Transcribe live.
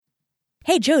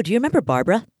Hey, Joe, do you remember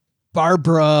Barbara?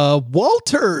 Barbara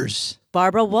Walters.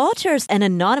 Barbara Walters, an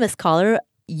anonymous caller.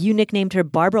 You nicknamed her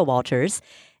Barbara Walters.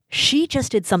 She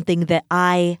just did something that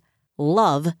I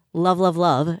love,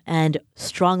 and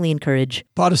strongly encourage.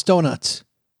 Bought us donuts.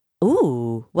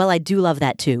 Ooh, well, I do love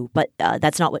that too, but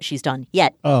that's not what she's done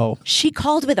yet. Oh. She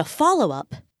called with a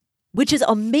follow-up, which is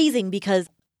amazing because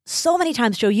so many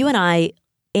times, Joe, you and I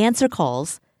answer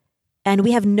calls and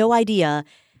we have no idea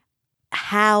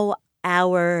how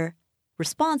our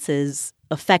responses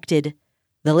affected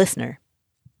the listener.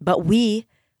 But we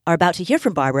are about to hear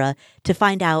from Barbara to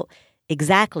find out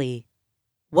exactly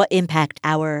what impact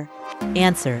our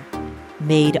answer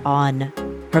made on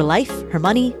her life, her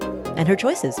money, and her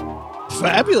choices.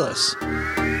 Fabulous.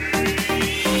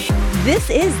 This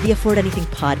is the Afford Anything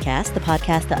podcast, the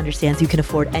podcast that understands you can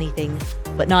afford anything,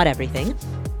 but not everything.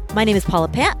 My name is Paula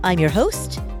Pant. I'm your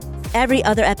host. Every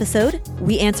other episode,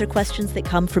 we answer questions that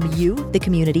come from you, the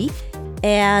community,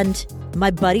 and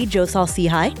my buddy Joe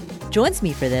Saul-Sehy joins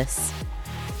me for this.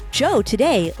 Joe,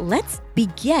 today, let's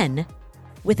begin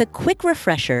with a quick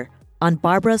refresher on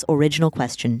Barbara's original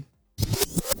question.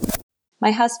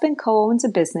 My husband co-owns a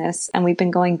business, and we've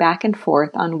been going back and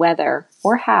forth on whether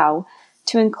or how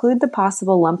to include the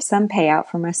possible lump sum payout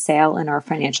from a sale in our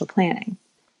financial planning.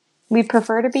 We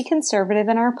prefer to be conservative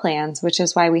in our plans, which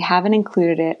is why we haven't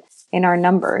included it in our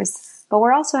numbers, but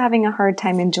we're also having a hard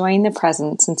time enjoying the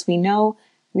present since we know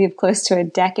we have close to a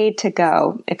decade to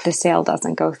go if the sale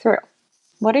doesn't go through.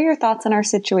 What are your thoughts on our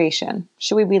situation?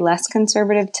 Should we be less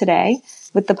conservative today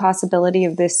with the possibility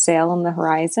of this sale on the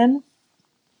horizon?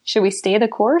 Should we stay the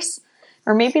course?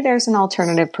 Or maybe there's an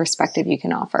alternative perspective you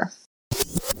can offer.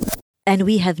 And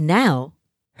we have now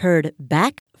heard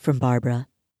back from Barbara.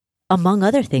 Among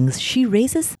other things, she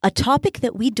raises a topic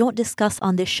that we don't discuss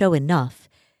on this show enough: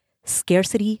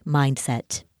 scarcity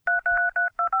mindset.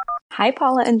 Hi,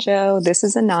 Paula and Joe. This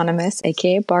is Anonymous,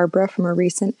 aka Barbara, from a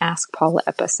recent Ask Paula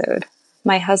episode.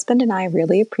 My husband and I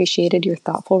really appreciated your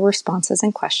thoughtful responses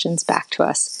and questions back to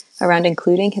us around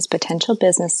including his potential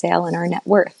business sale in our net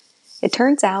worth. It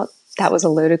turns out that was a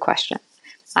loaded question.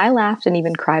 I laughed and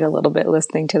even cried a little bit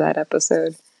listening to that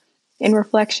episode. In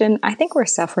reflection, I think we're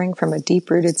suffering from a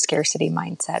deep-rooted scarcity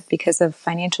mindset because of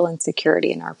financial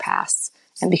insecurity in our past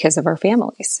and because of our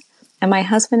families. And my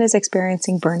husband is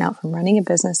experiencing burnout from running a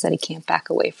business that he can't back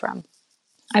away from.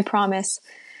 I promise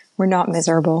we're not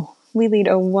miserable. We lead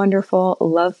a wonderful,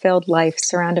 love-filled life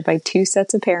surrounded by 2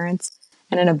 sets of parents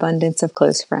and an abundance of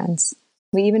close friends.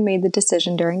 We even made the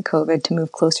decision during COVID to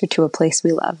move closer to a place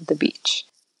we love, the beach.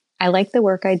 I like the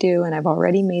work I do, and I've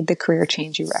already made the career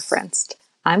change you referenced.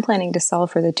 I'm planning to solve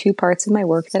for the 2 parts of my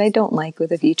work that I don't like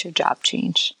with a future job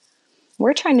change.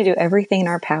 We're trying to do everything in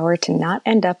our power to not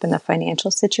end up in the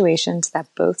financial situations that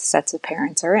both sets of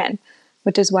parents are in,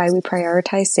 which is why we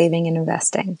prioritize saving and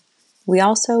investing. We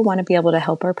also want to be able to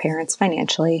help our parents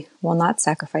financially while not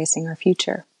sacrificing our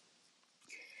future.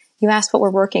 You asked what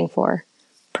we're working for: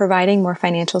 providing more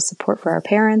financial support for our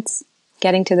parents,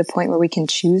 getting to the point where we can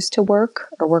choose to work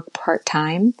or work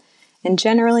part-time, and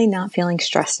generally not feeling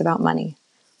stressed about money.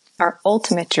 Our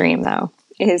ultimate dream, though,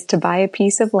 is to buy a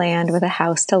piece of land with a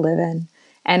house to live in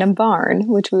and a barn,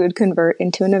 which we would convert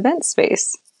into an event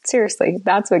space. Seriously,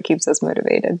 that's what keeps us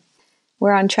motivated.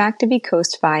 We're on track to be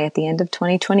Coast-Fi at the end of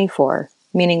 2024,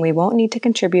 meaning we won't need to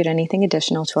contribute anything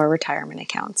additional to our retirement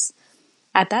accounts.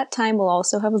 At that time, we'll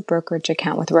also have a brokerage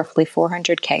account with roughly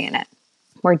 $400K in it.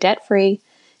 We're debt-free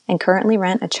and currently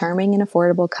rent a charming and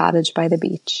affordable cottage by the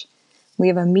beach. We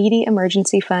have a meaty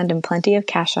emergency fund and plenty of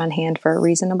cash on hand for a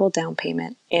reasonable down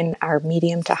payment in our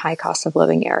medium to high cost of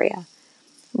living area.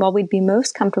 While we'd be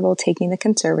most comfortable taking the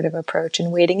conservative approach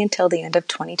and waiting until the end of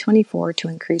 2024 to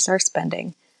increase our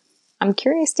spending, I'm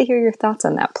curious to hear your thoughts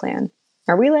on that plan.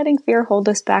 Are we letting fear hold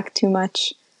us back too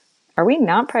much? Are we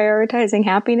not prioritizing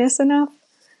happiness enough?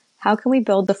 How can we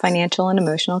build the financial and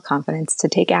emotional confidence to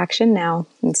take action now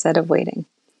instead of waiting?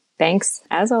 Thanks,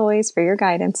 as always, for your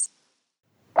guidance.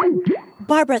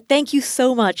 Barbara, thank you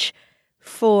so much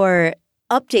for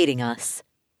updating us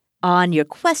on your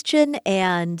question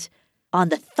and on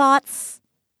the thoughts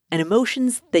and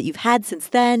emotions that you've had since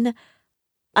then.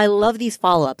 I love these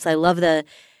follow-ups. I love the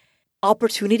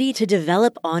opportunity to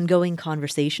develop ongoing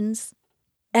conversations.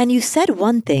 And you said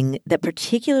one thing that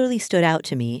particularly stood out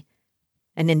to me,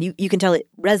 and then you can tell it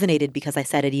resonated because I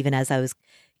said it even as I was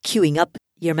queuing up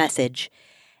your message.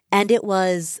 And it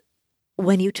was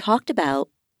when you talked about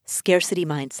scarcity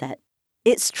mindset.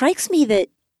 It strikes me that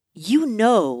you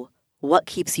know what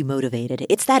keeps you motivated.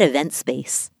 It's that event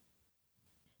space.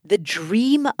 The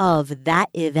dream of that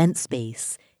event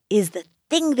space is the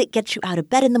thing that gets you out of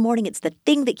bed in the morning. It's the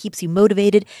thing that keeps you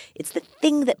motivated. It's the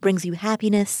thing that brings you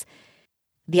happiness.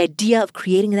 The idea of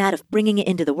creating that, of bringing it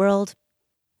into the world.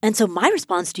 And so my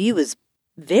response to you is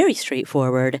very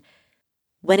straightforward.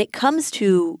 When it comes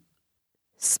to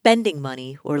spending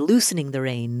money or loosening the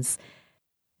reins,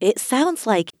 it sounds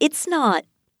like it's not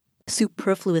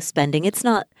superfluous spending. It's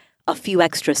not a few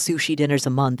extra sushi dinners a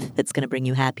month that's going to bring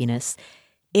you happiness.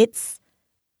 It's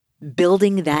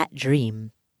building that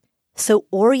dream. So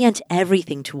orient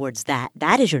everything towards that.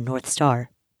 That is your North Star.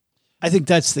 I think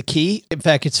that's the key. In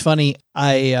fact, it's funny.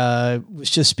 I was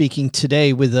just speaking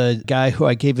today with a guy who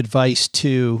I gave advice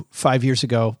to 5 years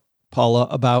ago, Paula,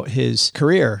 about his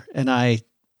career. And I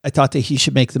thought that he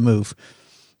should make the move.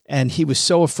 And he was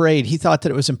so afraid. He thought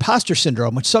that it was imposter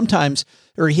syndrome, which sometimes,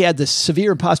 or he had this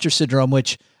severe imposter syndrome,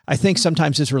 which I think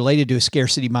sometimes is related to a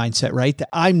scarcity mindset, right? That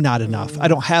I'm not enough. I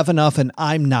don't have enough and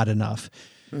I'm not enough.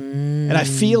 And I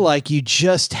feel like you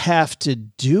just have to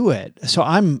do it. So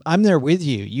I'm there with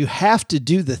you. You have to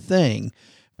do the thing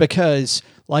because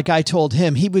like I told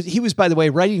him, he was, by the way,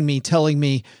 writing me, telling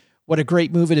me what a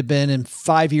great move it had been. And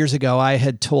 5 years ago, I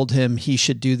had told him he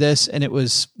should do this. And it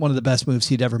was one of the best moves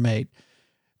he'd ever made.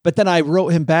 But then I wrote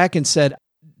him back and said,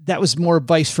 that was more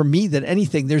advice for me than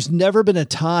anything. There's never been a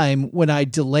time when I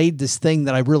delayed this thing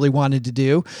that I really wanted to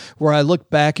do where I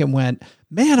looked back and went,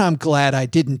 man, I'm glad I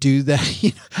didn't do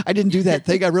that. I didn't do that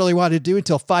thing I really wanted to do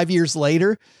until 5 years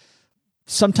later.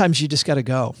 Sometimes you just got to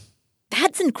go.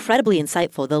 That's incredibly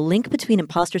insightful. The link between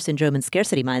imposter syndrome and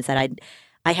scarcity mindset,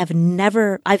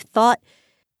 I've thought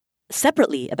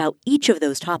separately about each of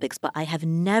those topics, but I have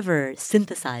never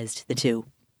synthesized the two.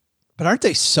 But aren't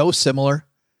they so similar?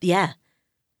 Yeah.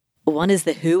 One is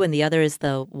the who and the other is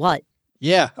the what.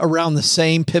 Yeah, around the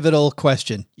same pivotal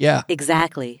question. Yeah.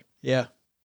 Exactly. Yeah.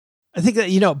 I think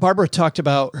that, Barbara talked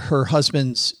about her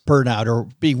husband's burnout or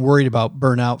being worried about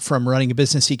burnout from running a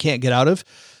business he can't get out of.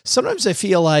 Sometimes I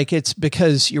feel like it's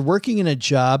because you're working in a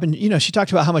job and, she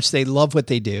talked about how much they love what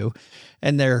they do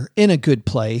and they're in a good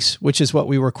place, which is what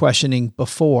we were questioning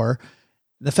before.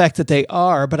 The fact that they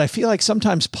are, but I feel like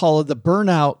sometimes, Paula, the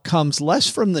burnout comes less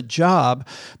from the job,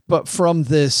 but from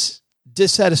this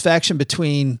dissatisfaction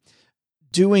between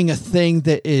doing a thing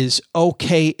that is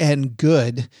okay and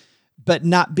good, but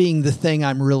not being the thing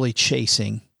I'm really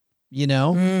chasing.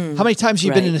 How many times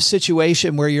you've been in a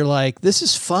situation where you're like, this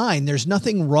is fine. There's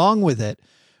nothing wrong with it.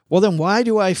 Well, then why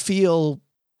do I feel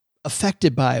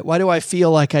affected by it? Why do I feel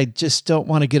like I just don't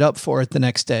want to get up for it the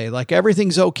next day? Like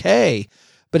everything's okay.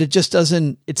 But it just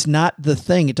doesn't, it's not the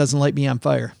thing. It doesn't light me on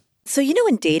fire. So,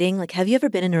 in dating, like, have you ever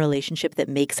been in a relationship that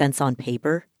makes sense on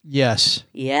paper? Yes.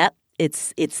 Yep.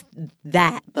 It's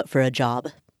that, but for a job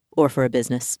or for a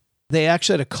business. They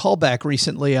actually had a callback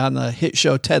recently on the hit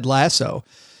show Ted Lasso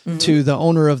to the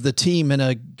owner of the team and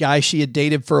a guy she had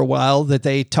dated for a while that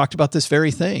they talked about this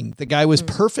very thing. The guy was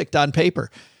perfect on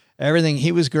paper. Everything.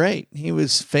 He was great. He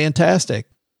was fantastic.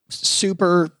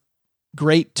 Super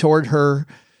great toward her.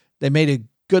 They made a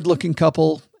good-looking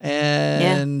couple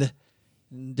and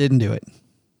didn't do it.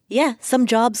 Yeah, some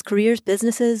jobs, careers,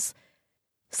 businesses,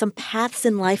 some paths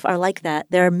in life are like that.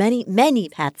 There are many, many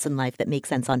paths in life that make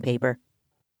sense on paper.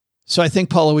 So I think,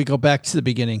 Paula, we go back to the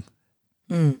beginning.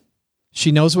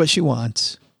 She knows what she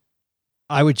wants.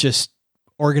 I would just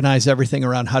organize everything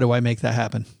around how do I make that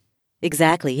happen?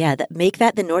 Exactly, yeah. Make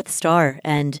that the North Star.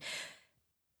 And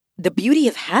the beauty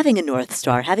of having a North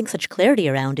Star, having such clarity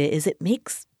around it, is it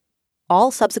makes all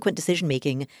subsequent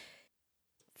decision-making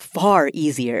far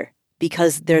easier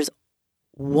because there's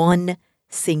one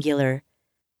singular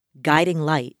guiding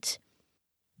light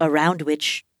around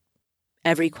which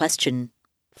every question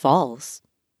falls.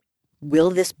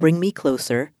 Will this bring me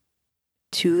closer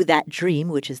to that dream,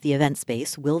 which is the event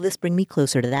space? Will this bring me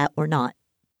closer to that or not?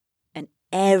 And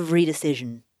every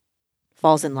decision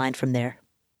falls in line from there.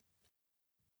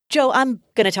 Joe, I'm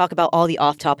going to talk about all the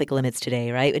off-topic limits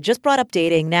today, right? It just brought up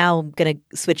dating. Now I'm going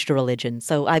to switch to religion.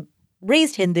 So I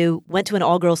raised Hindu, went to an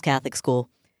all-girls Catholic school.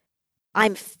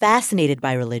 I'm fascinated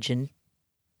by religion.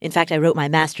 In fact, I wrote my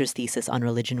master's thesis on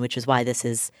religion, which is why this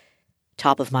is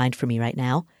top of mind for me right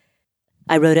now.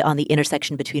 I wrote it on the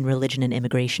intersection between religion and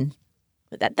immigration.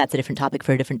 That's a different topic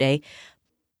for a different day.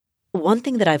 One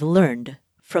thing that I've learned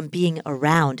from being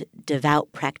around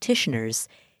devout practitioners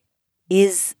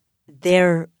is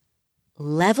their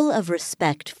level of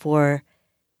respect for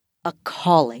a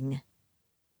calling,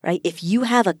 right? If you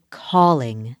have a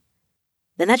calling,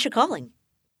 then that's your calling.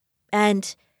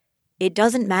 And it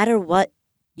doesn't matter what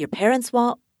your parents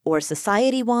want or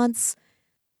society wants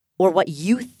or what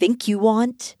you think you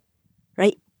want,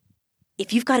 right?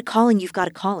 If you've got a calling, you've got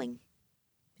a calling.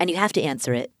 And you have to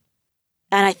answer it.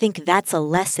 And I think that's a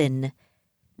lesson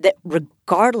that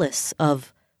regardless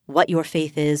of what your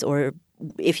faith is or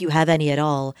if you have any at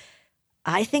all,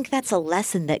 I think that's a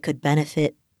lesson that could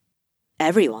benefit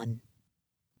everyone.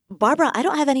 Barbara, I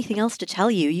don't have anything else to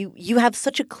tell you. You have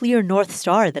such a clear North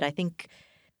Star that I think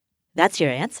that's your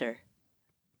answer.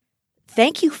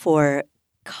 Thank you for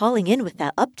calling in with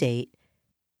that update.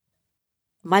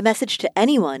 My message to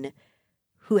anyone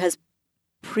who has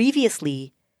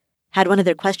previously had one of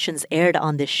their questions aired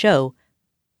on this show,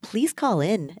 please call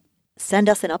in, send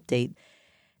us an update.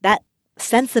 That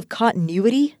sense of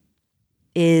continuity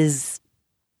is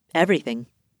everything.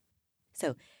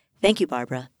 So thank you,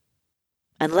 Barbara.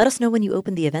 And let us know when you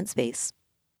open the event space.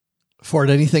 Ford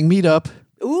Anything Meetup.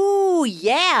 Ooh,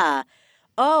 yeah.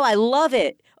 Oh, I love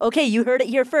it. Okay, you heard it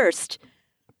here first.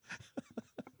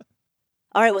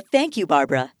 All right, well, thank you,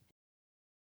 Barbara.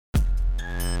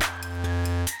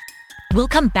 We'll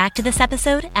come back to this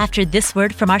episode after this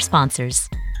word from our sponsors.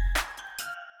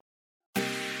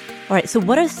 All right, so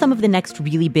what are some of the next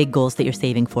really big goals that you're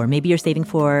saving for? Maybe you're saving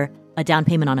for a down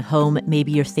payment on a home.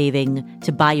 Maybe you're saving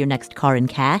to buy your next car in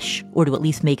cash or to at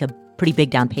least make a pretty big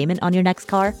down payment on your next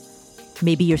car.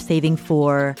 Maybe you're saving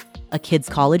for a kid's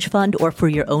college fund or for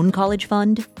your own college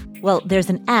fund. Well, there's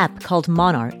an app called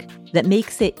Monarch that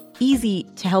makes it easy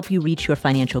to help you reach your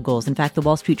financial goals. In fact, the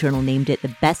Wall Street Journal named it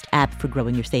the best app for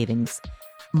growing your savings.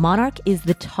 Monarch is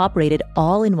the top-rated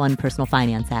all-in-one personal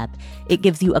finance app. It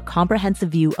gives you a comprehensive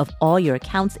view of all your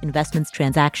accounts, investments,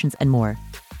 transactions, and more.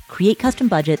 Create custom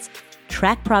budgets,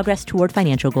 track progress toward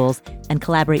financial goals, and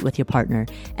collaborate with your partner.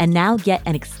 And now get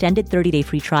an extended 30-day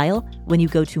free trial when you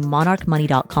go to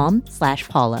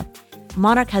monarchmoney.com/Paula.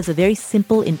 Monarch has a very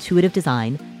simple, intuitive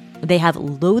design. They have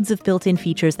loads of built-in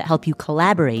features that help you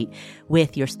collaborate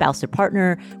with your spouse or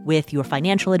partner, with your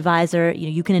financial advisor.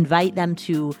 You can invite them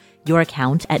to your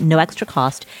account at no extra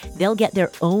cost. They'll get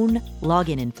their own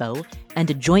login info and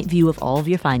a joint view of all of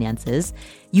your finances.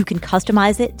 You can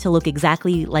customize it to look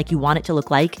exactly like you want it to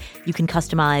look like. You can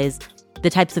customize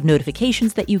the types of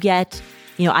notifications that you get.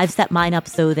 I've set mine up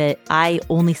so that I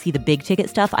only see the big ticket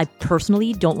stuff. I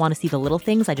personally don't want to see the little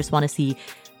things. I just want to see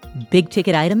big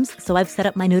ticket items. So I've set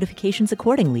up my notifications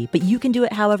accordingly, but you can do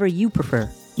it however you prefer.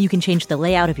 You can change the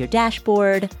layout of your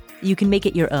dashboard. You can make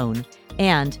it your own.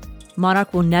 And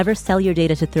Monarch will never sell your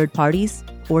data to third parties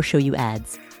or show you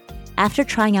ads. After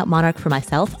trying out Monarch for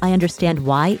myself, I understand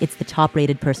why it's the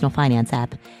top-rated personal finance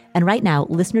app. And right now,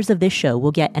 listeners of this show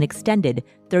will get an extended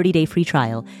 30-day free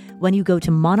trial when you go to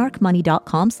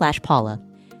monarchmoney.com/Paula.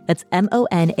 That's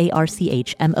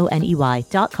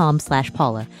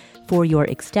monarchmoney.com/Paula for your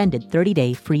extended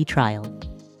 30-day free trial.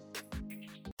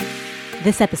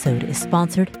 This episode is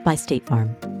sponsored by State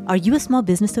Farm. Are you a small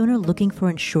business owner looking for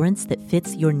insurance that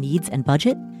fits your needs and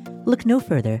budget? Look no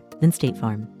further than State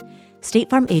Farm. State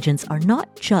Farm agents are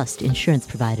not just insurance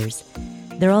providers.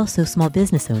 They're also small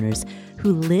business owners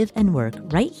who live and work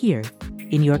right here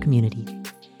in your community.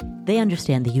 They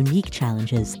understand the unique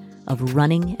challenges of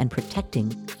running and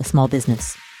protecting a small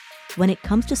business. When it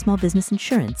comes to small business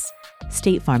insurance,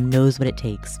 State Farm knows what it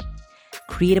takes.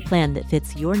 Create a plan that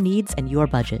fits your needs and your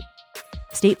budget.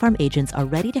 State Farm agents are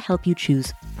ready to help you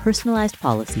choose personalized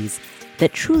policies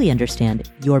that truly understand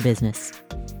your business.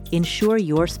 Insure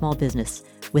your small business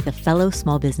with a fellow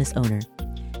small business owner.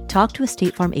 Talk to a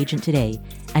State Farm agent today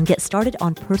and get started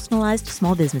on personalized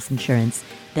small business insurance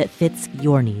that fits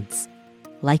your needs.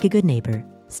 Like a good neighbor,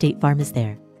 State Farm is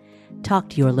there. Talk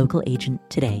to your local agent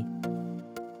today.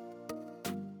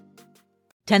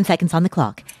 10 seconds on the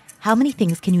clock. How many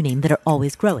things can you name that are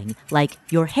always growing? Like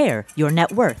your hair, your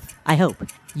net worth, I hope.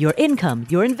 Your income,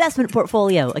 your investment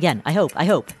portfolio. Again, I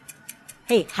hope.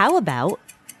 Hey, how about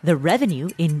the revenue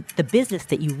in the business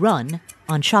that you run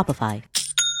on Shopify?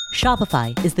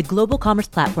 Shopify is the global commerce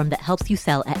platform that helps you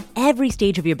sell at every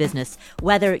stage of your business,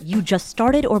 whether you just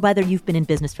started or whether you've been in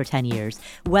business for 10 years,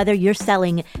 whether you're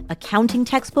selling accounting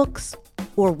textbooks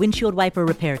or windshield wiper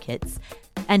repair kits,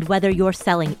 and whether you're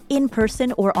selling in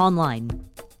person or online.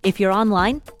 If you're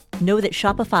online, know that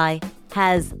Shopify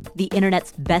has the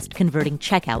internet's best converting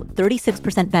checkout,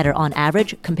 36% better on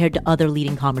average compared to other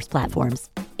leading commerce platforms.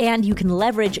 And you can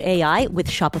leverage AI with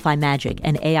Shopify Magic,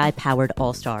 an AI-powered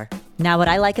all-star. Now, what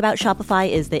I like about Shopify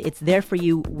is that it's there for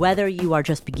you whether you are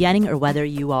just beginning or whether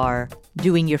you are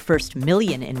doing your first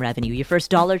million in revenue, your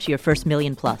first dollar to your first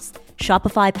million plus.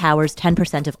 Shopify powers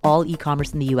 10% of all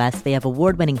e-commerce in the US. They have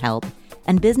award-winning help.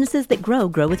 And businesses that grow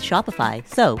with Shopify.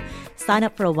 So sign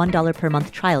up for a $1 per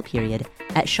month trial period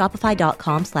at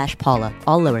shopify.com/Paula,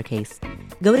 all lowercase.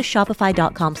 Go to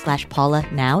shopify.com/Paula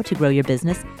now to grow your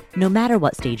business, no matter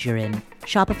what stage you're in.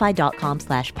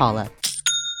 Shopify.com/Paula.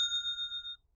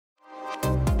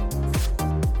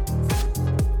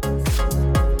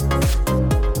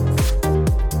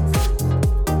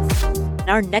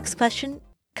 our next question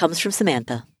comes from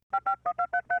Samantha.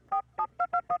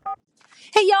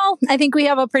 Hey, y'all. I think we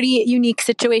have a pretty unique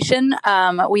situation.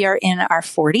 We are in our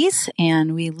 40s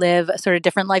and we live a sort of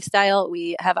different lifestyle.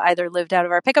 We have either lived out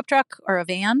of our pickup truck or a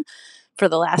van for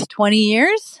the last 20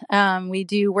 years. We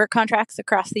do work contracts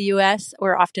across the U.S.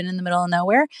 We're often in the middle of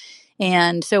nowhere.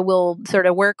 And so we'll sort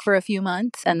of work for a few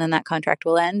months and then that contract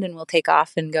will end and we'll take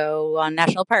off and go on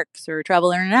national parks or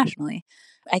travel internationally.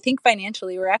 I think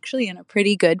financially, we're actually in a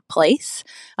pretty good place.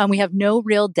 We have no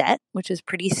real debt, which is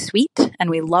pretty sweet.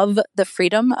 And we love the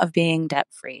freedom of being debt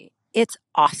free. It's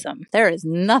awesome. There is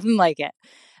nothing like it.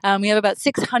 We have about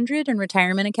 600 in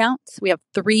retirement accounts. We have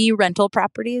 3 rental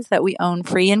properties that we own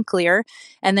free and clear.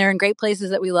 And they're in great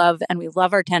places that we love. And we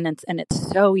love our tenants. And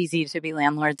it's so easy to be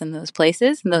landlords in those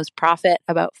places. And those profit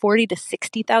about $40,000 to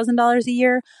 $60,000 a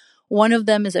year. One of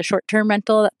them is a short-term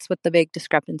rental. That's what the big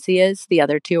discrepancy is. The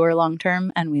other 2 are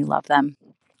long-term, and we love them.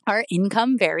 Our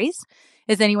income varies.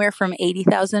 Is anywhere from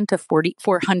 $80,000 to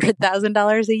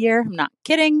 $400,000 a year. I'm not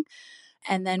kidding.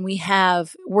 And then we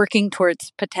have working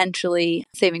towards potentially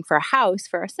saving for a house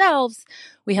for ourselves.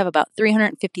 We have about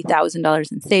 $350,000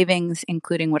 in savings,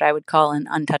 including what I would call an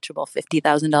untouchable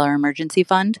 $50,000 emergency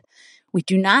fund. We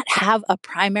do not have a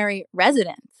primary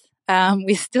residence.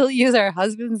 We still use our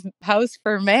husband's house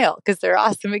for mail because they're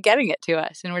awesome at getting it to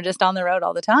us. And we're just on the road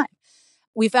all the time.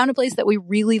 We found a place that we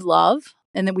really love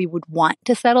and that we would want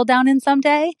to settle down in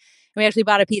someday. We actually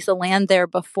bought a piece of land there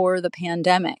before the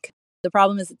pandemic. The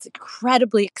problem is it's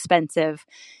incredibly expensive.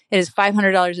 It is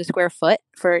 $500 a square foot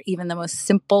for even the most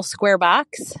simple square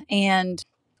box. And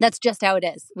that's just how it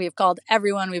is. We've called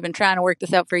everyone. We've been trying to work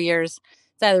this out for years.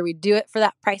 It's either we do it for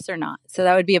that price or not. So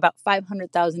that would be about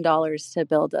 $500,000 to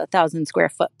build a 1,000 square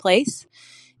foot place.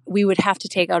 We would have to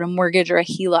take out a mortgage or a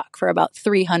HELOC for about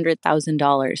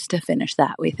 $300,000 to finish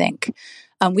that, we think.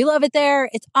 We love it there.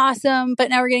 It's awesome.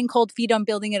 But now we're getting cold feet on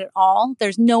building it at all.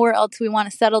 There's nowhere else we want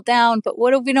to settle down. But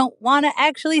what if we don't want to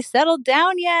actually settle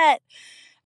down yet?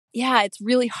 Yeah, it's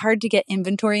really hard to get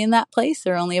inventory in that place.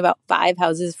 There are only about 5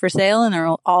 houses for sale and they're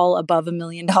all above $1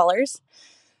 million.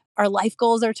 Our life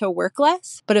goals are to work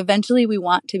less, but eventually we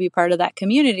want to be part of that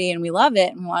community and we love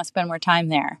it and we want to spend more time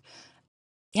there.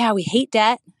 Yeah, we hate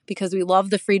debt because we love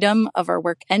the freedom of our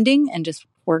work ending and just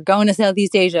we're going to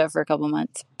Southeast Asia for a couple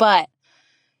months. But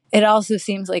it also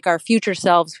seems like our future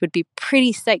selves would be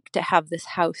pretty psyched to have this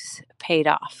house paid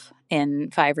off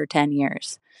in 5 or 10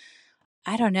 years.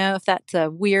 I don't know if that's a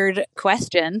weird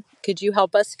question. Could you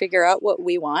help us figure out what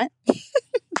we want?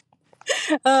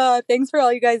 Thanks for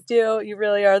all you guys do. You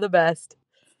really are the best.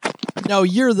 No,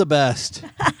 you're the best.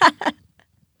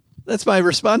 That's my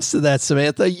response to that,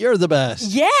 Samantha. You're the best.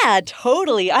 Yeah,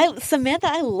 totally. Samantha,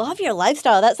 I love your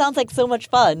lifestyle. That sounds like so much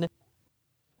fun.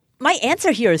 My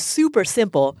answer here is super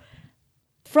simple.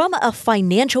 From a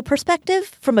financial perspective,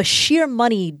 from a sheer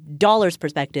money dollars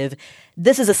perspective,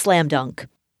 this is a slam dunk.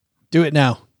 Do it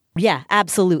now. Yeah,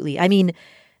 absolutely. I mean,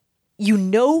 you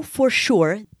know for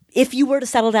sure, if you were to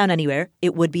settle down anywhere,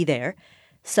 it would be there.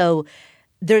 So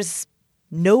there's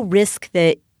no risk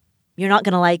that you're not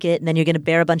going to like it and then you're going to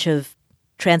bear a bunch of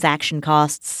transaction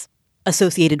costs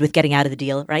associated with getting out of the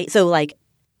deal, right? So like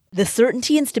the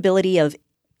certainty and stability of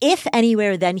if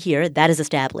anywhere, then here, that is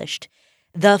established.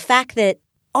 The fact that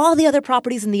all the other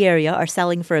properties in the area are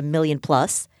selling for $1 million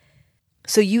plus.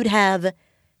 So you'd have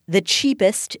the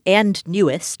cheapest and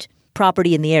newest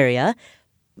property in the area,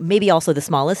 maybe also the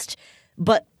smallest,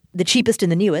 but the cheapest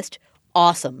and the newest.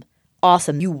 Awesome.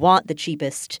 Awesome. You want the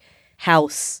cheapest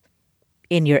house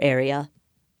in your area.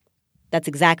 That's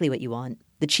exactly what you want.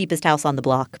 The cheapest house on the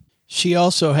block. She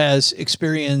also has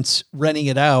experience renting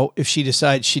it out if she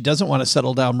decides she doesn't want to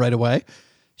settle down right away.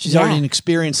 She's already an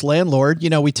experienced landlord. You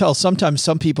know, we tell sometimes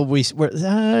some people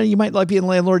you might like being a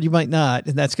landlord, you might not.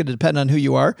 And that's going to depend on who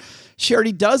you are. She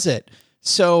already does it.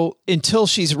 So until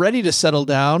she's ready to settle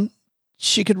down,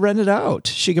 she could rent it out.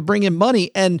 She could bring in money.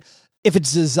 And if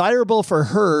it's desirable for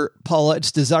her, Paula,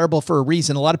 it's desirable for a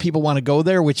reason. A lot of people want to go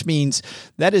there, which means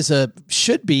that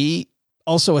should be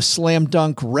also a slam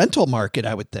dunk rental market,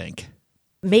 I would think.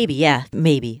 Maybe, yeah,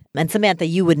 maybe. And Samantha,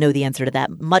 you would know the answer to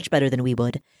that much better than we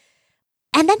would.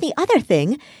 And then the other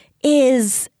thing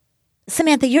is,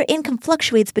 Samantha, your income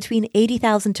fluctuates between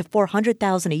 $80,000 to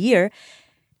 $400,000 a year.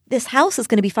 This house is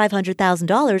going to be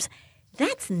 $500,000.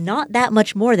 That's not that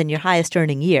much more than your highest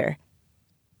earning year.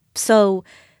 So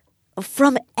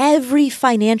from every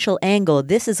financial angle,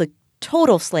 this is a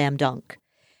total slam dunk.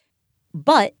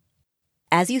 But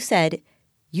as you said,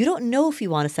 you don't know if you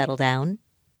want to settle down.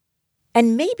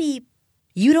 And maybe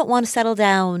you don't want to settle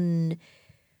down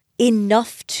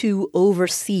enough to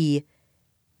oversee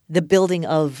the building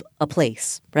of a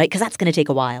place, right? Because that's going to take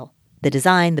a while. The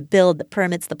design, the build, the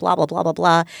permits, the blah, blah, blah, blah,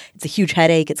 blah. It's a huge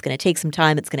headache. It's going to take some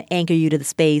time. It's going to anchor you to the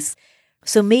space.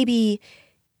 So maybe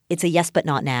it's a yes, but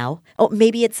not now. Oh,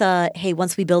 maybe it's a, hey,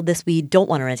 once we build this, we don't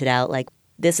want to rent it out. Like,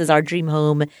 this is our dream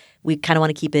home. We kind of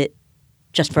want to keep it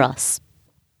just for us.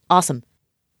 Awesome.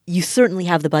 You certainly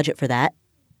have the budget for that.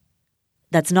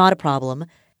 That's not a problem.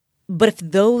 But if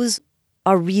those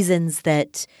are reasons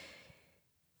that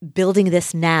building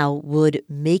this now would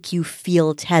make you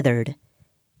feel tethered,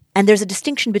 and there's a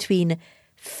distinction between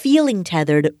feeling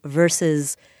tethered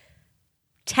versus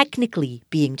technically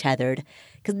being tethered,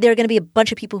 because there are going to be a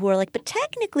bunch of people who are like, but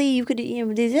technically you could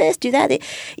do this, do that.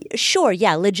 Sure,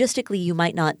 yeah, logistically you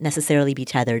might not necessarily be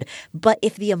tethered. But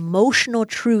if the emotional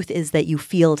truth is that you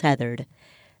feel tethered,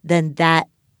 then that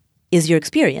is your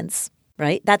experience,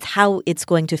 right? That's how it's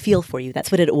going to feel for you.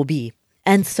 That's what it will be.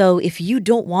 And so if you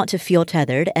don't want to feel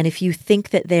tethered, and if you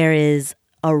think that there is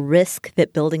a risk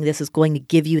that building this is going to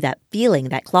give you that feeling,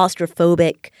 that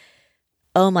claustrophobic,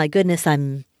 oh my goodness,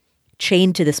 I'm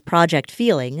chained to this project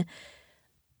feeling,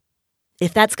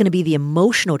 if that's going to be the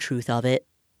emotional truth of it,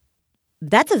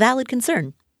 that's a valid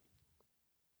concern.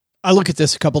 I look at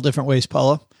this a couple different ways,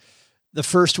 Paula. The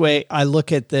first way I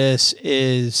look at this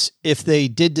is if they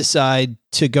did decide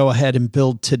to go ahead and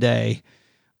build today,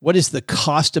 what is the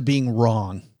cost of being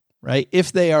wrong, right?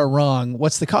 If they are wrong,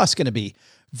 what's the cost going to be?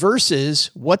 Versus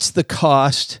what's the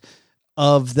cost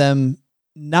of them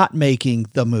not making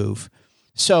the move?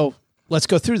 So let's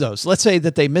go through those. Let's say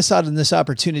that they miss out on this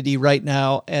opportunity right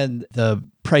now and the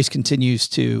price continues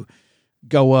to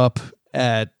go up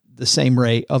at the same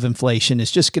rate of inflation.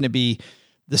 It's just going to be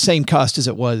the same cost as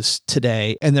it was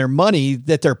today. And their money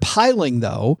that they're piling,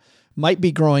 though, might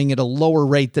be growing at a lower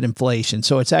rate than inflation.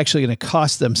 So it's actually going to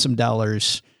cost them some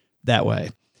dollars that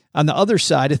way. On the other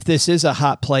side, if this is a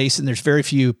hot place and there's very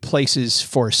few places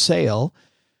for sale,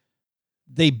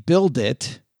 they build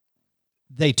it,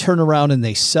 they turn around and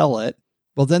they sell it.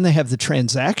 Well, then they have the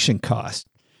transaction cost.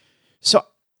 So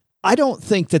I don't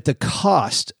think that the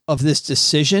cost of this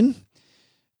decision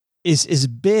is as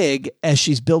big as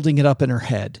she's building it up in her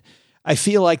head. I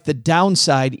feel like the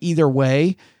downside either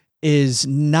way is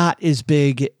not as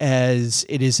big as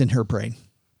it is in her brain.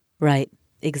 Right.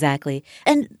 Exactly.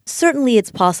 And certainly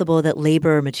it's possible that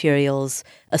labor or materials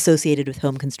associated with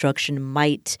home construction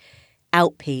might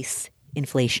outpace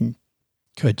inflation.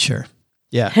 Good, sure.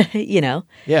 Yeah.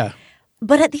 Yeah.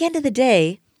 But at the end of the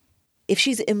day, if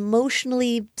she's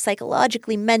emotionally,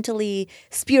 psychologically, mentally,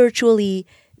 spiritually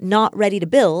not ready to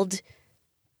build,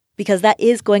 because that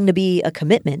is going to be a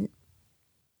commitment,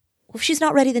 well, if she's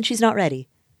not ready, then she's not ready.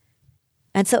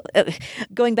 And so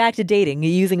going back to dating,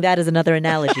 using that as another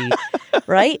analogy,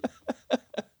 right?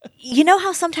 You know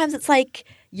how sometimes it's like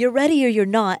you're ready or you're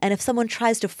not, and if someone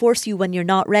tries to force you when you're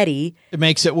not ready, it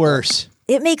makes it worse.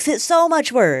 It makes it so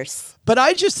much worse. But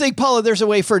I just think, Paula, there's a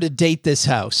way for her to date this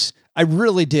house. I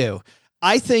really do.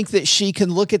 I think that she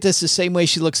can look at this the same way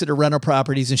she looks at her rental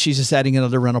properties, and she's just adding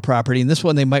another rental property. And this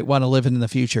one they might want to live in the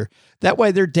future. That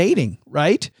way they're dating,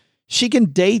 right? She can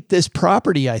date this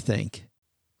property, I think.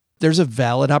 There's a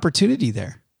valid opportunity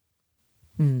there.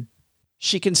 Mm.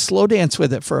 She can slow dance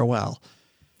with it for a while.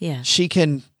 Yeah. She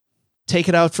can take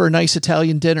it out for a nice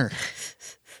Italian dinner.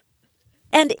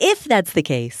 And if that's the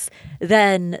case,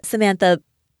 then Samantha,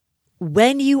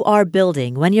 when you are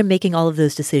building, when you're making all of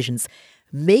those decisions,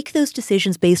 make those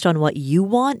decisions based on what you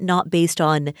want, not based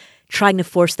on trying to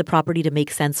force the property to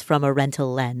make sense from a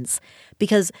rental lens.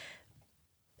 Because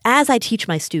as I teach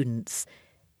my students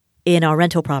in our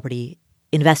rental property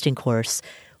investing course,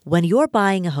 when you're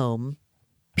buying a home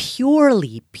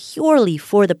purely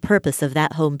for the purpose of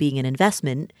that home being an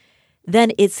investment,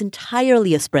 then it's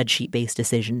entirely a spreadsheet-based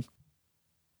decision.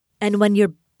 And when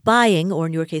you're buying, or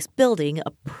in your case, building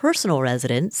a personal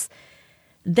residence,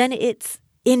 then it's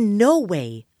in no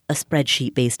way a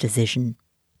spreadsheet-based decision.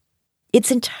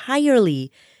 It's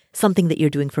entirely something that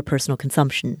you're doing for personal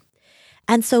consumption.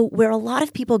 And so where a lot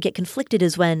of people get conflicted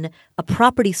is when a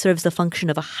property serves the function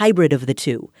of a hybrid of the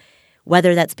two,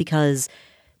 whether that's because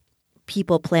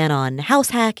people plan on house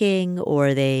hacking,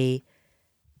 or they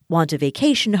want a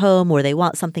vacation home, or they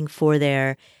want something for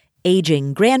their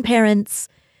aging grandparents.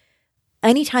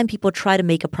 Anytime people try to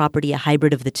make a property a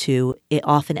hybrid of the two, it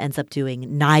often ends up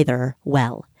doing neither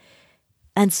well.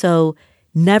 And so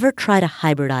never try to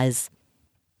hybridize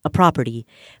a property.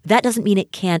 That doesn't mean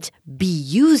it can't be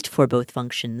used for both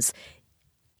functions.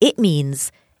 It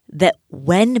means that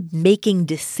when making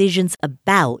decisions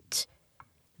about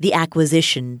the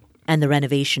acquisition and the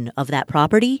renovation of that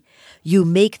property, you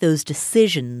make those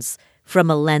decisions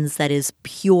from a lens that is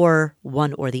pure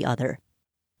one or the other.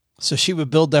 So she would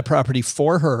build that property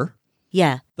for her.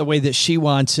 Yeah. The way that she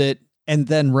wants it, and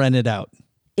then rent it out.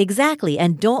 Exactly.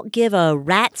 And don't give a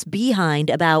rat's behind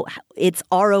about its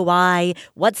ROI,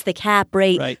 what's the cap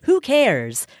rate, Right. Who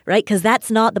cares, right? Because that's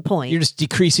not the point. You're just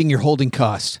decreasing your holding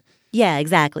cost. Yeah,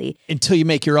 exactly. Until you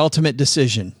make your ultimate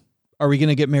decision. Are we going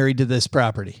to get married to this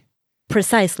property?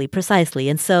 Precisely.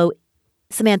 And so,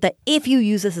 Samantha, if you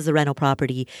use this as a rental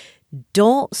property,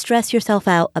 don't stress yourself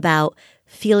out about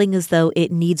feeling as though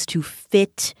it needs to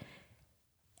fit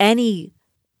any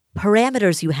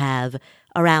parameters you have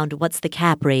around what's the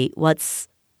cap rate, what's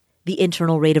the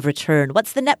internal rate of return,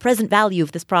 what's the net present value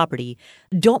of this property.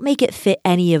 Don't make it fit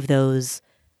any of those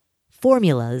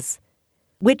formulas,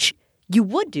 which you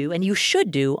would do and you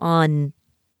should do on,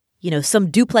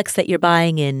 some duplex that you're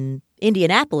buying in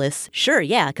Indianapolis. Sure,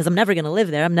 yeah, because I'm never going to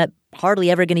live there. I'm not hardly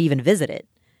ever going to even visit it.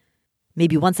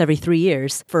 Maybe once every 3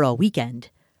 years for a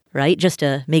weekend, right? Just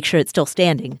to make sure it's still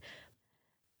standing.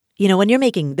 When you're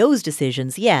making those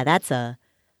decisions, yeah, that's a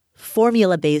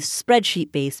formula-based,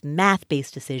 spreadsheet-based,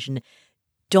 math-based decision.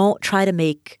 Don't try to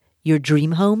make your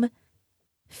dream home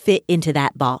fit into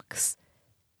that box.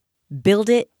 Build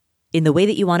it in the way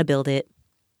that you want to build it,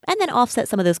 and then offset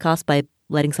some of those costs by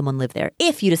letting someone live there.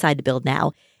 If you decide to build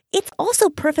now, it's also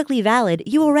perfectly valid.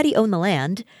 You already own the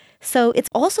land, so it's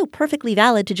also perfectly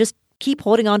valid to just keep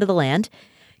holding on to the land,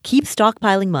 keep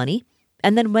stockpiling money,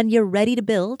 and then when you're ready to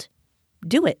build,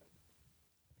 do it.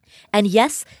 And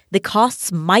yes, the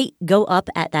costs might go up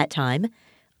at that time,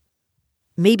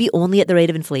 maybe only at the rate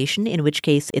of inflation, in which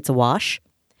case it's a wash,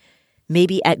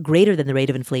 maybe at greater than the rate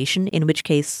of inflation, in which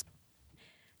case,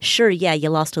 sure, yeah, you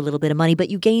lost a little bit of money, but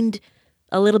you gained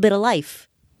a little bit of life.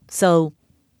 So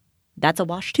that's a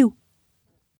wash too.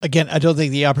 Again, I don't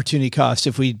think the opportunity cost,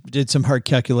 if we did some hard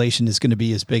calculation, is going to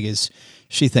be as big as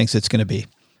she thinks it's going to be.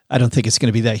 I don't think it's going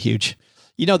to be that huge.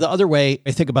 The other way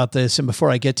I think about this, and before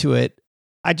I get to it,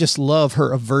 I just love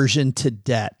her aversion to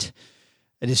debt.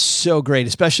 It is so great,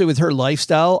 especially with her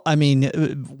lifestyle. I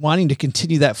mean, wanting to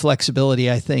continue that flexibility,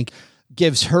 I think,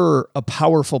 gives her a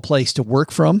powerful place to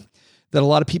work from that a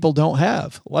lot of people don't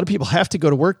have. A lot of people have to go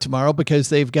to work tomorrow because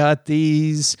they've got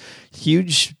these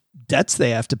huge debts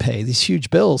they have to pay, these huge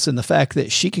bills. And the fact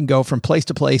that she can go from place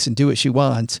to place and do what she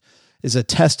wants is a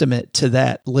testament to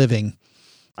that living.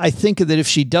 I think that if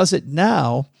she does it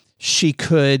now, she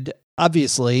could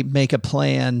obviously make a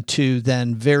plan to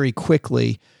then very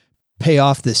quickly pay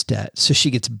off this debt so she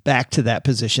gets back to that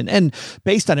position. And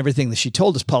based on everything that she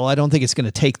told us, Paula, I don't think it's going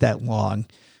to take that long.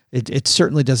 It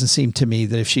certainly doesn't seem to me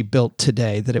that if she built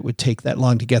today that it would take that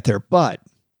long to get there. But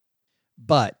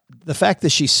the fact that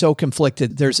she's so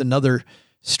conflicted, there's another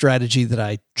strategy that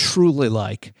I truly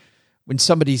like. When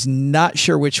somebody's not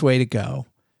sure which way to go,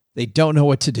 they don't know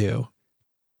what to do,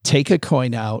 take a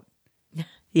coin out.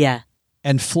 Yeah.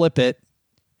 And flip it.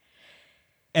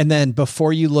 And then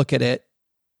before you look at it,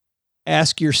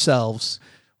 ask yourselves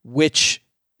which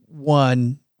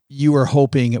one you were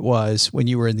hoping it was when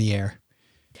you were in the air.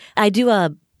 I do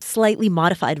a slightly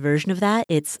modified version of that.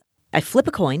 I flip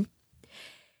a coin,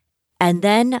 and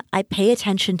then I pay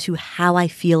attention to how I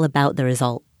feel about the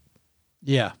result.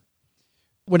 Yeah.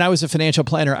 When I was a financial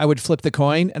planner, I would flip the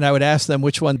coin and I would ask them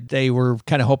which one they were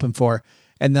kind of hoping for.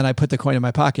 And then I put the coin in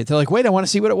my pocket. They're like, wait, I want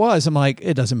to see what it was. I'm like,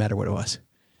 it doesn't matter what it was.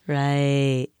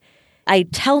 Right. I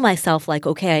tell myself,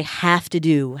 okay, I have to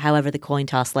do however the coin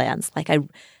toss lands. I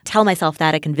tell myself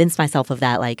that. I convince myself of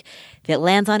that. If it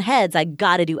lands on heads, I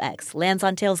got to do X. Lands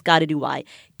on tails, got to do Y.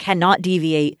 Cannot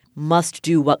deviate, must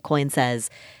do what coin says.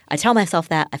 I tell myself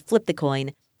that. I flip the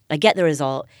coin. I get the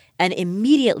result. And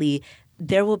immediately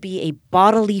there will be a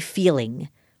bodily feeling,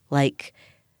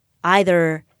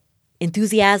 either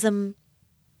enthusiasm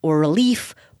or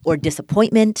relief or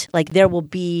disappointment. There will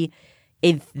be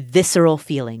a visceral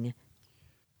feeling.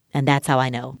 And that's how I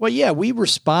know. Well, yeah, we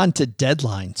respond to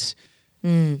deadlines.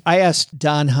 I asked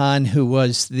Don Hahn, who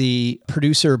was the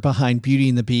producer behind Beauty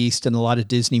and the Beast and a lot of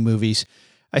Disney movies.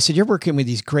 I said, you're working with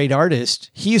these great artists.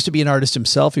 He used to be an artist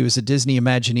himself. He was a Disney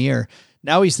Imagineer.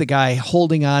 Now he's the guy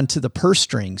holding on to the purse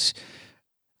strings.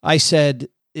 I said,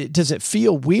 does it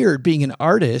feel weird being an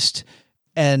artist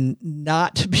and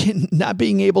not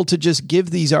being able to just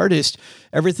give these artists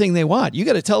everything they want? You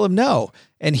got to tell them no.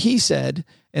 And he said,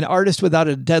 an artist without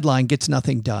a deadline gets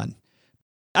nothing done.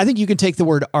 I think you can take the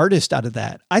word artist out of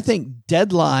that. I think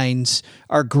deadlines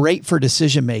are great for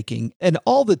decision making. And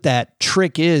all that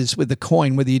trick is with the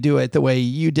coin, whether you do it the way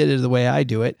you did it or the way I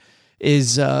do it,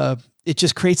 is it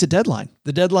just creates a deadline.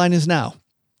 The deadline is now.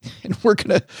 And we're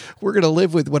gonna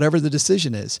live with whatever the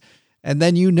decision is. And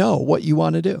then you know what you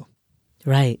want to do.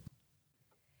 Right.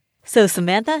 So,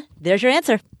 Samantha, there's your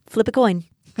answer. Flip a coin.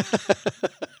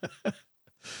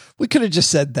 We could have just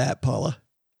said that, Paula.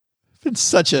 It's been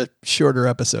such a shorter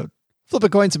episode. Flip a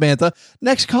coin, Samantha.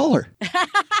 Next caller.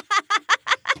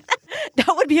 That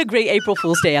would be a great April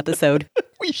Fool's Day episode.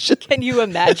 We should. Can you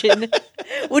imagine?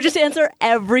 We'll just answer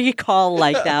every call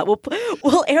like that.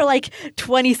 We'll air like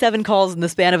 27 calls in the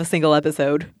span of a single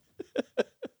episode.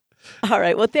 All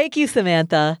right. Well, thank you,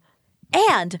 Samantha.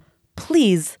 And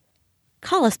please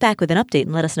call us back with an update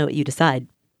and let us know what you decide.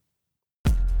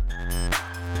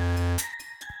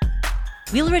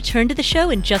 We'll return to the show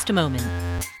in just a moment.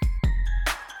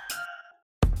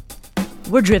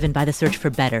 We're driven by the search for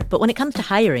better, but when it comes to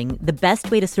hiring, the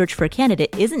best way to search for a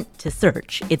candidate isn't to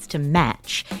search, it's to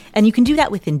match. And you can do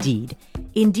that with Indeed.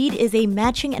 Indeed is a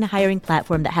matching and hiring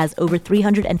platform that has over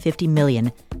 350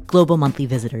 million global monthly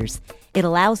visitors. It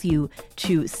allows you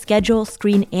to schedule,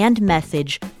 screen, and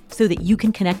message so that you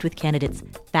can connect with candidates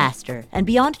faster. And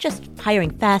beyond just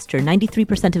hiring faster,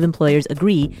 93% of employers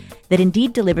agree that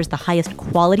Indeed delivers the highest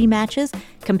quality matches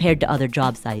compared to other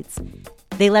job sites.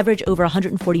 They leverage over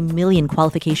 140 million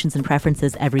qualifications and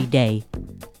preferences every day,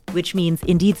 which means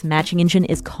Indeed's matching engine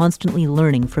is constantly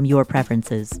learning from your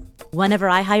preferences. Whenever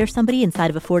I hire somebody inside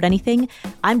of Afford Anything,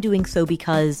 I'm doing so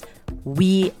because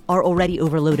we are already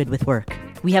overloaded with work.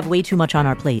 We have way too much on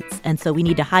our plates, and so we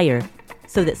need to hire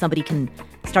so that somebody can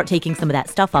start taking some of that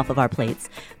stuff off of our plates.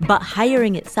 But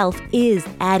hiring itself is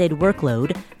added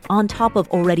workload on top of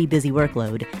already busy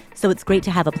workload. So it's great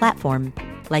to have a platform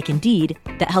like Indeed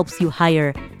that helps you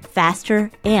hire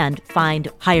faster and find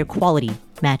higher quality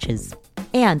matches.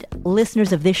 And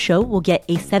listeners of this show will get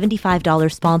a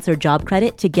 $75 sponsored job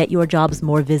credit to get your jobs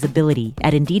more visibility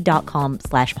at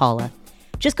Indeed.com/Paula.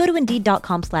 Just go to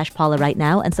Indeed.com/Paula right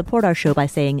now and support our show by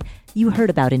saying you heard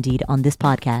about Indeed on this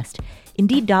podcast.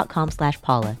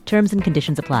 Indeed.com/Paula. Terms and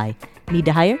conditions apply. Need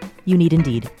to hire? You need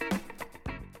Indeed.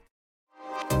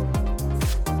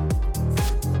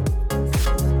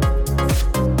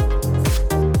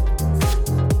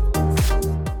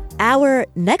 Our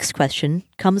next question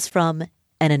comes from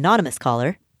an anonymous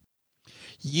caller.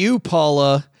 You,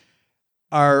 Paula,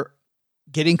 are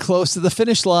getting close to the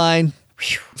finish line.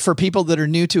 For people that are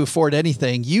new to Afford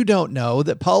Anything, you don't know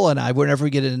that Paula and I, whenever we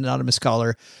get an anonymous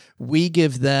caller, we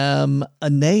give them a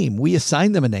name. We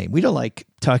assign them a name. We don't like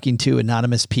talking to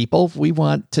anonymous people. We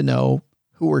want to know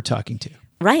who we're talking to.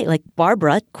 Right. Like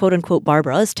Barbara, quote unquote,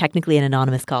 Barbara is technically an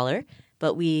anonymous caller,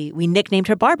 but we nicknamed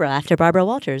her Barbara after Barbara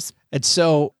Walters. And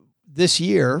so this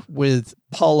year with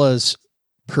Paula's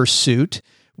pursuit,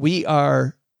 we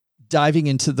are diving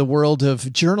into the world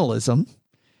of journalism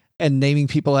and naming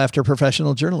people after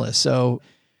professional journalists. So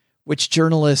which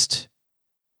journalist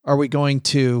are we going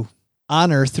to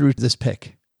honor through this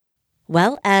pick?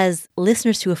 Well, as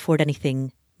listeners to Afford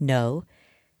Anything know,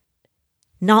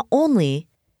 not only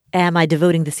am I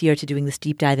devoting this year to doing this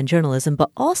deep dive in journalism, but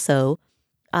also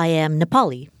I am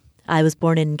Nepali. I was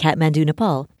born in Kathmandu,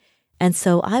 Nepal. And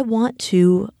so I want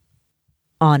to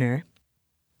honor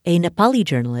a Nepali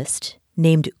journalist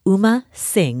named Uma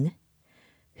Singh,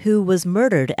 who was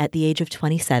murdered at the age of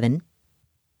 27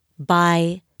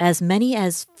 by as many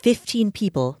as 15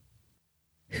 people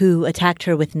who attacked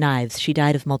her with knives. She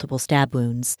died of multiple stab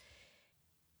wounds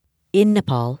in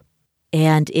Nepal,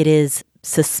 and it is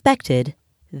suspected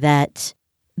that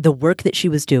the work that she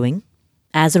was doing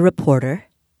as a reporter,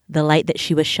 the light that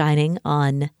she was shining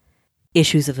on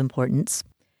issues of importance,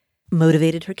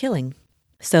 motivated her killing.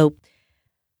 So,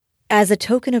 as a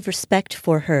token of respect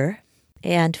for her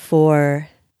and for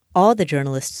all the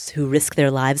journalists who risk their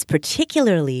lives,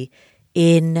 particularly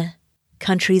in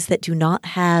countries that do not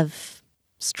have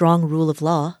strong rule of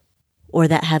law or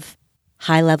that have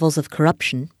high levels of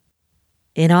corruption,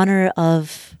 in honor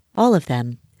of all of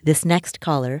them, this next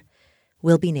caller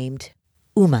will be named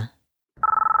Uma.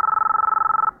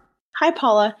 Hi,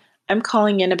 Paula. I'm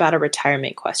calling in about a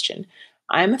retirement question.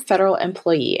 I'm a federal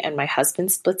employee, and my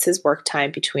husband splits his work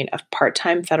time between a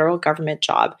part-time federal government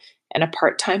job and a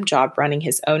part-time job running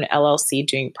his own LLC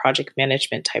doing project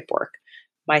management type work.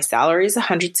 My salary is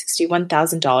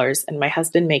 $161,000, and my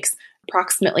husband makes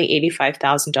approximately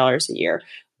 $85,000 a year,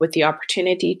 with the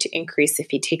opportunity to increase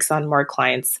if he takes on more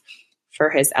clients for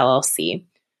his LLC.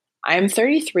 I'm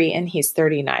 33 and he's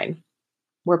 39.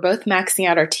 We're both maxing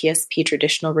out our TSP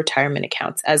traditional retirement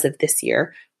accounts as of this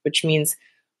year, which means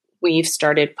we've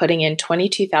started putting in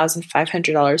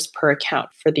 $22,500 per account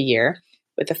for the year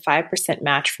with a 5%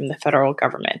 match from the federal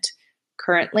government.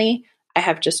 Currently, I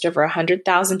have just over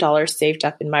 $100,000 saved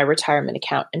up in my retirement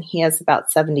account, and he has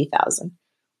about $70,000.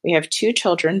 We have 2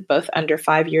 children, both under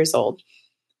 5 years old.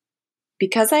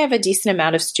 Because I have a decent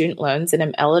amount of student loans and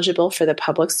am eligible for the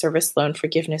Public Service Loan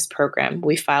Forgiveness Program,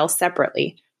 we file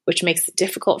separately, which makes it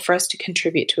difficult for us to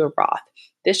contribute to a Roth.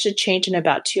 This should change in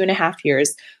about 2.5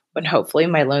 years when hopefully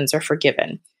my loans are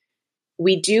forgiven.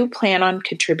 We do plan on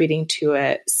contributing to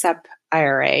a SEP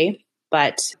IRA,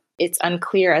 but it's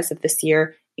unclear as of this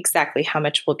year exactly how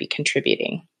much we'll be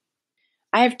contributing.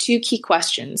 I have 2 key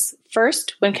questions.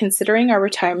 First, when considering our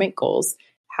retirement goals,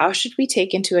 how should we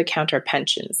take into account our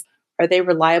pensions? Are they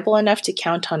reliable enough to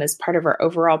count on as part of our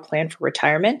overall plan for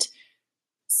retirement?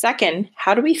 Second,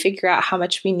 how do we figure out how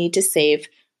much we need to save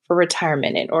for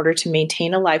retirement in order to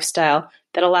maintain a lifestyle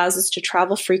that allows us to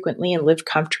travel frequently and live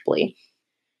comfortably?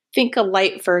 Think a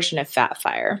light version of Fat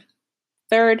Fire.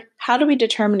 Third, how do we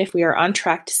determine if we are on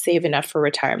track to save enough for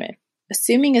retirement?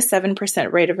 Assuming a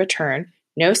 7% rate of return,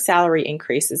 no salary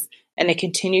increases, and a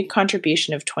continued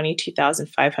contribution of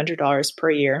 $22,500 per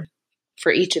year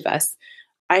for each of us,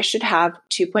 I should have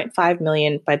 $2.5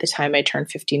 million by the time I turn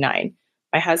 59.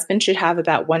 My husband should have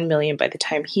about $1 million by the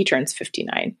time he turns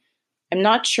 59. I'm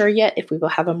not sure yet if we will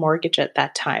have a mortgage at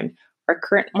that time. Our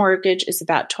current mortgage is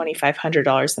about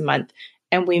 $2,500 a month,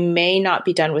 and we may not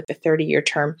be done with the 30-year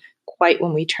term quite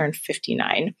when we turn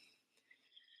 59.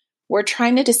 We're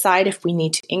trying to decide if we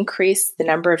need to increase the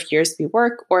number of years we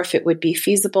work or if it would be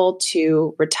feasible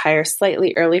to retire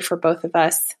slightly early for both of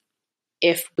us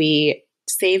if we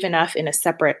save enough in a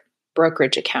separate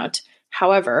brokerage account.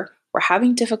 However, we're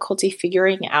having difficulty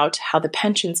figuring out how the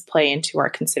pensions play into our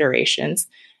considerations,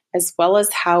 as well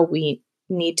as how we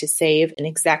need to save and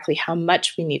exactly how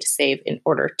much we need to save in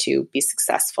order to be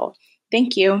successful.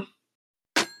 Thank you.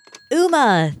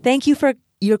 Uma, thank you for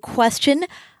your question.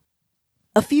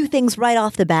 A few things right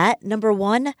off the bat. Number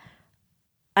one,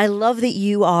 I love that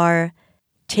you are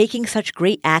taking such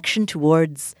great action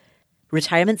towards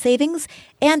retirement savings.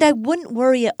 And I wouldn't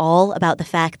worry at all about the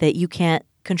fact that you can't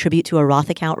contribute to a Roth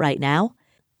account right now.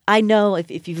 I know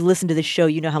if you've listened to this show,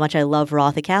 you know how much I love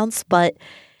Roth accounts, but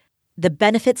the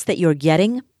benefits that you're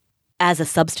getting as a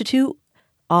substitute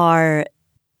are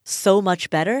so much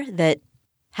better that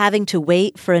having to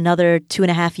wait for another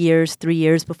 2.5 years, 3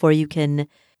 years before you can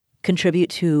contribute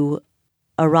to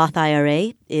a Roth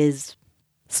IRA is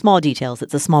small details.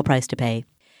 It's a small price to pay.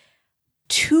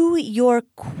 To your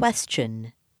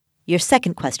question, your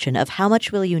second question of how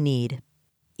much will you need?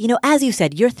 You know, as you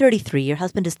said, you're 33, your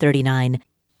husband is 39.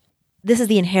 This is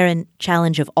the inherent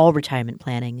challenge of all retirement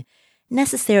planning.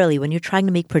 Necessarily, when you're trying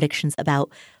to make predictions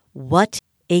about what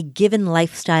a given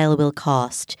lifestyle will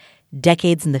cost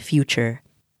decades in the future,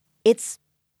 it's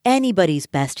anybody's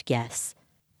best guess.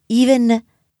 Even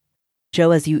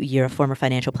Joe, as you're a former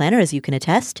financial planner, as you can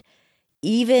attest,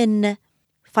 even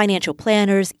financial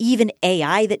planners, even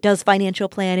AI that does financial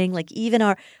planning, like even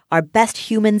our best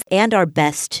humans and our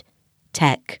best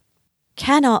tech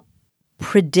cannot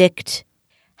predict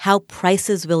how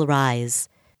prices will rise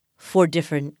for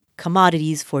different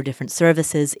commodities, for different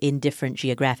services in different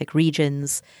geographic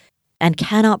regions, and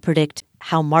cannot predict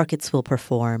how markets will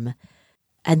perform.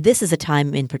 And this is a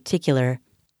time in particular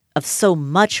of so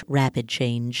much rapid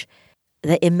change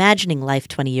that imagining life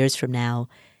 20 years from now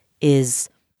is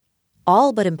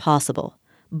all but impossible.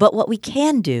 But what we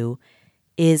can do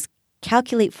is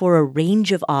calculate for a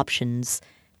range of options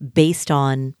based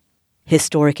on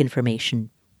historic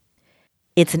information.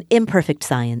 It's an imperfect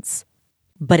science,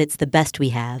 but it's the best we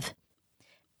have.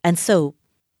 And so,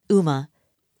 Uma,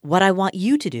 what I want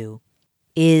you to do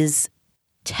is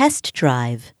test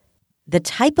drive the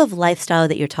type of lifestyle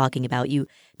that you're talking about. You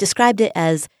described it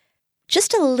as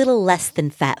just a little less than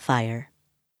Fat Fire,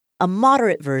 a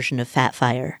moderate version of Fat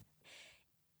Fire.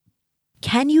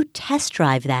 Can you test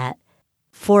drive that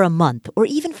for a month or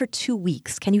even for 2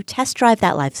 weeks? Can you test drive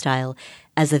that lifestyle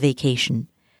as a vacation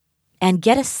and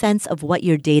get a sense of what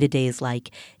your day-to-day is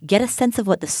like? Get a sense of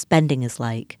what the spending is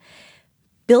like.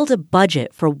 Build a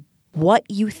budget for what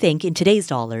you think, in today's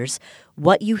dollars,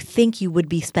 what you think you would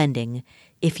be spending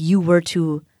if you were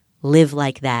to live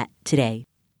like that today.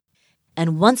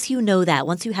 And once you know that,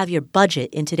 once you have your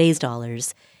budget in today's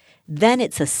dollars, then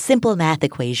it's a simple math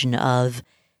equation of,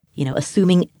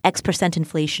 assuming X%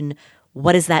 inflation,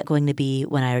 what is that going to be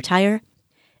when I retire?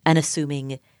 And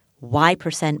assuming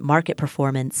Y% market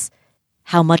performance,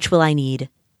 how much will I need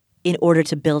in order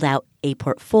to build out a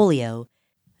portfolio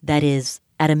that is,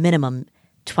 at a minimum,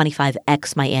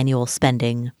 25x my annual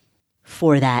spending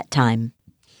for that time?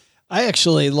 I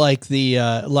actually like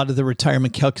a lot of the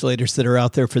retirement calculators that are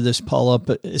out there for this, Paula,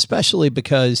 but especially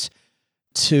because,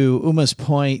 to Uma's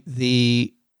point,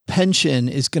 the pension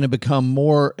is going to become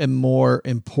more and more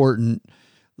important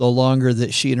the longer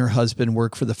that she and her husband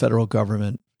work for the federal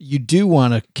government. You do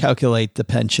want to calculate the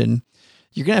pension.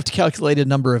 You're going to have to calculate a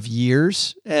number of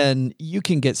years, and you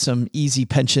can get some easy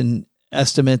pension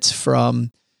estimates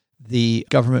from the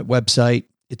government website.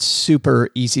 It's super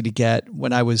easy to get.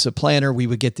 When I was a planner, we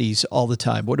would get these all the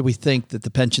time. What do we think that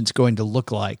the pension's going to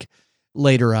look like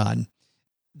later on?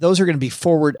 Those are going to be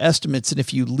forward estimates. And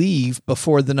if you leave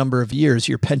before the number of years,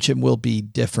 your pension will be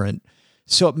different.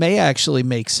 So it may actually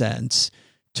make sense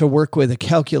to work with a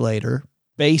calculator,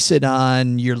 base it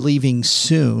on you're leaving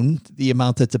soon, the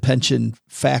amount that the pension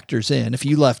factors in. If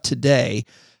you left today,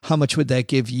 how much would that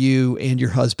give you and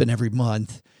your husband every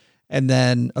month? And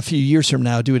then a few years from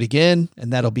now, do it again,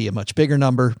 and that'll be a much bigger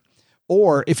number.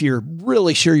 Or if you're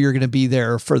really sure you're going to be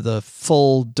there for the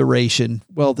full duration,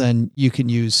 well, then you can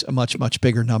use a much, much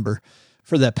bigger number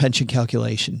for that pension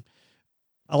calculation.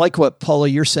 I like what, Paula,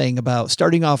 you're saying about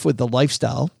starting off with the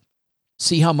lifestyle.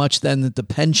 See how much then that the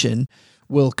pension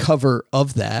will cover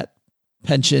of that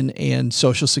pension and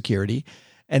Social Security.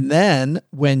 And then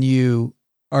when you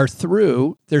are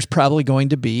through, there's probably going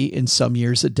to be in some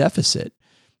years a deficit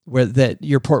where that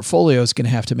your portfolio is going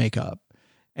to have to make up.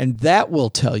 And that will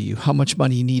tell you how much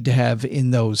money you need to have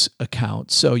in those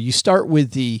accounts. So you start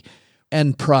with the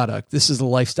end product. This is the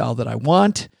lifestyle that I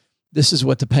want. This is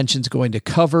what the pension's going to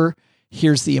cover.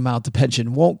 Here's the amount the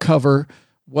pension won't cover.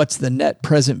 What's the net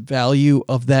present value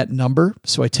of that number?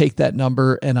 So I take that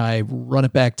number and I run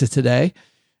it back to today.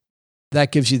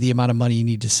 That gives you the amount of money you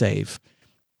need to save.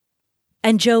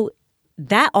 And Joe,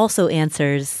 that also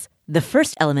answers the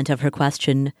first element of her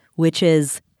question, which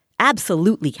is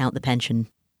absolutely count the pension.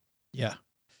 Yeah.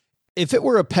 If it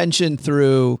were a pension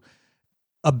through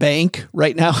a bank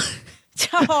right now.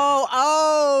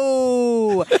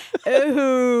 Ooh.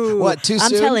 What, too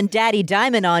soon? I'm telling Daddy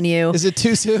Diamond on you. Is it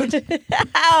too soon?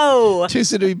 Ow. Too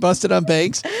soon to be busted on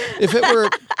banks? If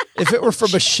it were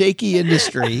from a shaky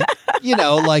industry,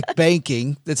 like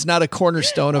banking, that's not a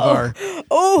cornerstone of our...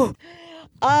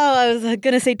 I was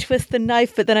going to say twist the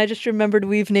knife, but then I just remembered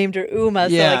we've named her Uma,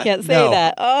 so I can't say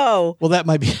that. Oh. Well, that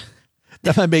might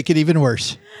make it even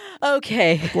worse.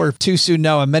 Okay. We're too soon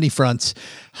now on many fronts.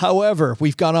 However,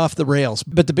 we've gone off the rails.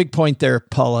 But the big point there,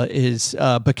 Paula, is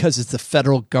because it's the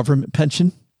federal government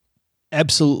pension,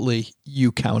 absolutely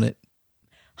you count it.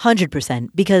 100%.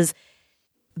 Because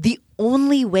the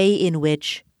only way in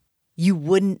which you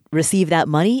wouldn't receive that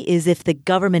money is if the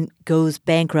government goes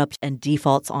bankrupt and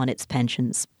defaults on its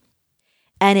pensions.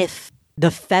 And if the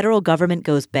federal government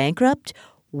goes bankrupt,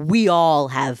 we all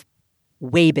have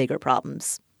way bigger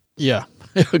problems. Yeah,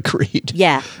 agreed.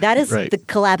 Yeah, that is right. The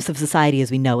collapse of society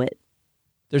as we know it.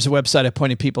 There's a website I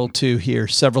pointed people to here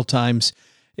several times.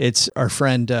 It's our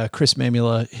friend Chris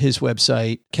Mamula. His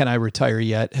website, Can I Retire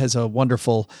Yet?, has a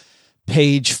wonderful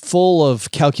page full of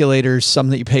calculators, some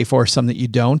that you pay for, some that you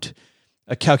don't.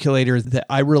 A calculator that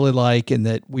I really like and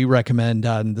that we recommend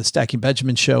on the Stacking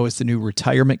Benjamin show is the new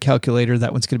retirement calculator.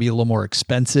 That one's going to be a little more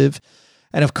expensive.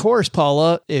 And of course,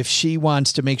 Paula, if she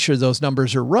wants to make sure those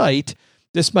numbers are right,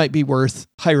 this might be worth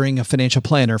hiring a financial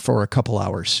planner for a couple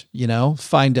hours.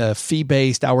 Find a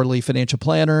fee-based hourly financial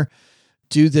planner,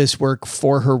 do this work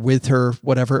for her, with her,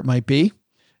 whatever it might be,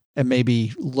 and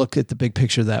maybe look at the big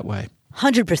picture that way.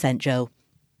 100%, Joe.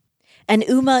 And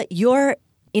Uma,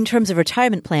 in terms of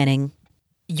retirement planning,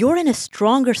 you're in a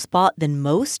stronger spot than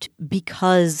most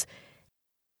because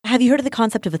have you heard of the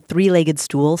concept of a three-legged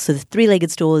stool? So the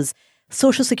three-legged stool is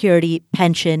Social Security,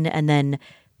 pension, and then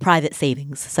private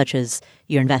savings, such as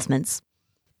your investments.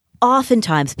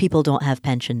 Oftentimes, people don't have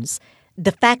pensions.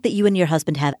 The fact that you and your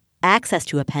husband have access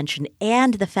to a pension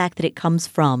and the fact that it comes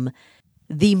from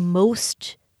the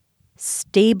most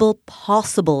stable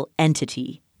possible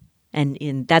entity,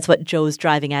 and that's what Joe's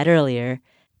driving at earlier.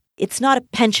 It's not a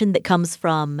pension that comes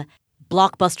from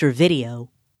Blockbuster Video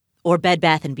or Bed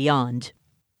Bath & Beyond,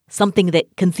 something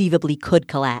that conceivably could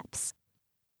collapse.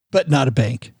 But not a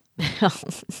bank.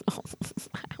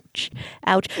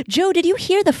 Ouch. Joe, did you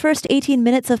hear the first 18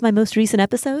 minutes of my most recent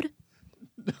episode?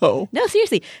 No. No,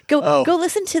 seriously. Go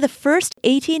listen to the first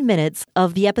 18 minutes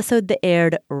of the episode that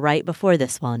aired right before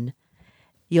this one.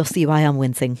 You'll see why I'm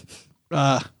wincing.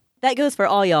 That goes for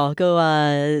all y'all. Go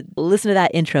listen to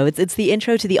that intro. It's the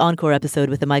intro to the Encore episode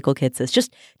with the Michael Kitsis.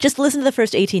 Just listen to the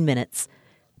first 18 minutes.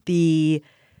 The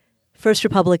First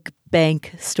Republic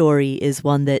Bank story is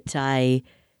one that I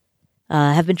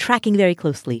have been tracking very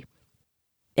closely.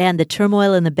 And the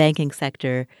turmoil in the banking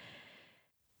sector,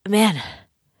 man,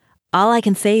 all I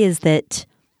can say is that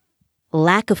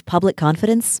lack of public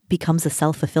confidence becomes a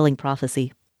self-fulfilling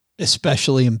prophecy.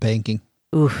 Especially in banking.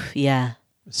 Oof, yeah.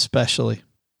 Especially.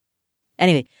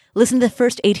 Anyway, listen to the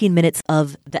first 18 minutes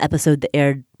of the episode that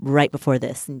aired right before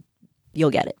this, and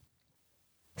you'll get it.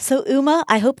 So, Uma,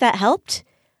 I hope that helped.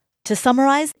 To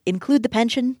summarize, include the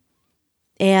pension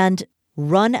and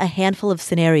run a handful of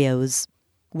scenarios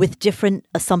with different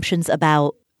assumptions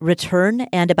about return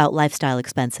and about lifestyle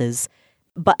expenses.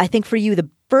 But I think for you, the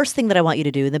first thing that I want you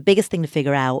to do, and the biggest thing to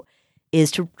figure out,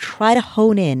 is to try to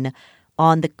hone in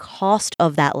on the cost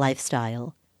of that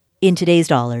lifestyle in today's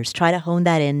dollars. Try to hone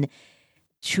that in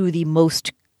to the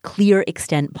most clear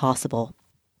extent possible.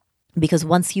 Because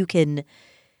once you can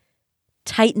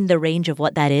tighten the range of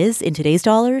what that is in today's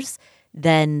dollars,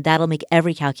 then that'll make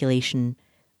every calculation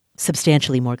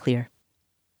substantially more clear.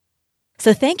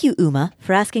 So thank you, Uma,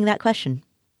 for asking that question.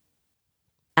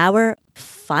 Our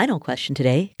final question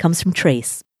today comes from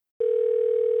Trace.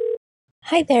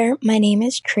 Hi there, my name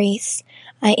is Trace.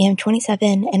 I am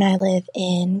 27 and I live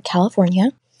in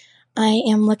California. I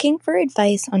am looking for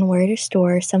advice on where to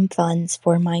store some funds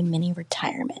for my mini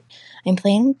retirement. I'm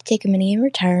planning to take a mini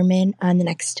retirement on the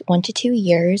next 1 to 2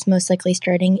 years, most likely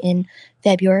starting in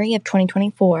February of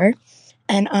 2024.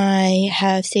 And I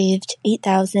have saved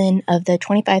 $8,000 of the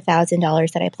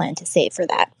 $25,000 that I plan to save for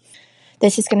that.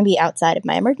 This is going to be outside of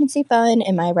my emergency fund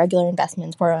and my regular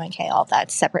investments, 401k, all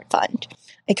that separate fund.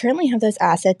 I currently have those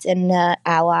assets in the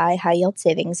Ally High Yield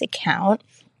Savings account,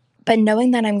 but knowing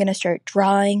that I'm going to start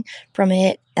drawing from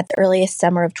it at the earliest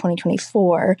summer of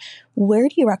 2024, where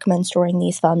do you recommend storing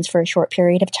these funds for a short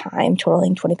period of time,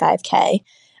 totaling $25K,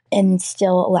 and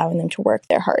still allowing them to work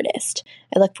their hardest?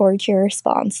 I look forward to your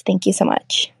response. Thank you so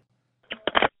much.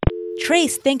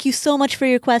 Trace, thank you so much for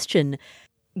your question.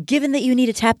 Given that you need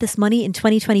to tap this money in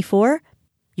 2024,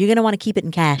 you're going to want to keep it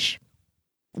in cash.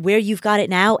 Where you've got it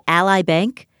now, Ally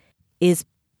Bank is,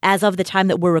 as of the time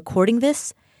that we're recording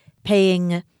this,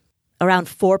 paying around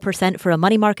 4% for a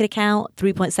money market account,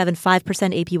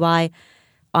 3.75% APY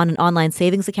on an online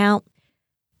savings account.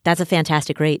 That's a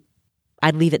fantastic rate.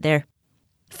 I'd leave it there.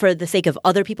 For the sake of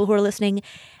other people who are listening,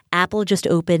 Apple just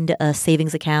opened a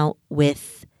savings account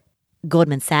with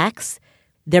Goldman Sachs.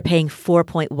 They're paying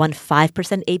 4.15%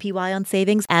 APY on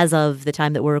savings as of the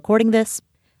time that we're recording this,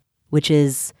 which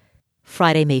is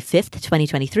Friday, May 5th,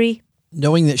 2023.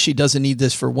 Knowing that she doesn't need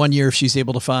this for 1 year, if she's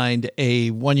able to find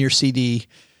a 1-year CD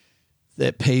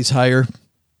that pays higher,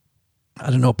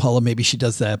 I don't know, Paula, maybe she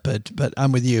does that, but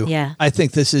I'm with you. Yeah. I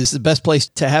think this is the best place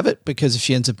to have it, because if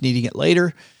she ends up needing it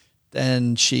later,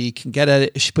 then she can get at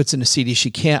it. If she puts in a CD,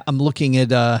 she can't. I'm looking at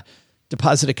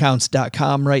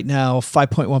depositaccounts.com right now,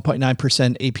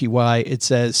 5.1.9% APY. It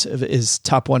says is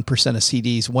top 1% of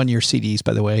CDs, 1-year CDs,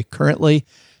 by the way. Currently,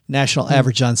 national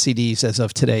average on CDs as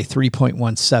of today,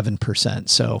 3.17%.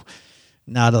 So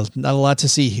not a lot to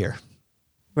see here.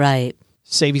 Right.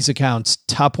 Savings accounts,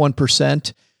 top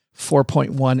 1%,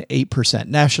 4.18%.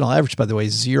 National average, by the way,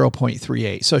 is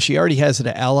 0.38. So she already has it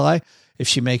at Ally. If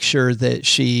she makes sure that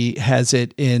she has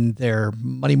it in their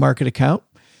money market account,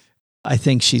 I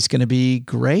think she's going to be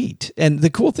great. And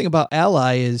the cool thing about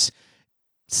Ally is,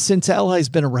 since Ally's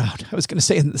been around, I was going to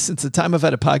say since the time I've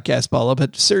had a podcast, Paula,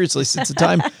 but seriously, since the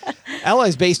time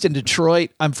Ally's based in Detroit,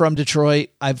 I'm from Detroit.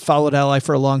 I've followed Ally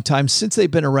for a long time. Since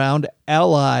they've been around,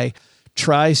 Ally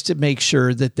tries to make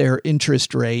sure that their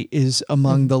interest rate is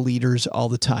among the leaders all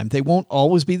the time. They won't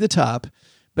always be the top,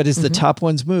 but as the top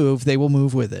ones move, they will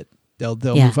move with it. They'll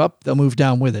move up, they'll move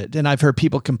down with it. And I've heard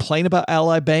people complain about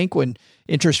Ally Bank when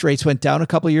interest rates went down a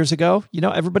couple of years ago. You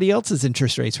know, everybody else's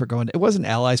interest rates were going. It wasn't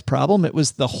Ally's problem. It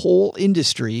was the whole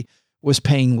industry was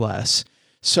paying less.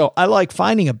 So I like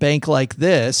finding a bank like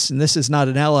this, and this is not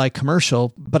an Ally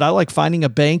commercial, but I like finding a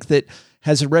bank that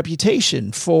has a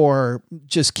reputation for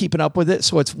just keeping up with it.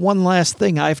 So it's one last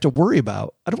thing I have to worry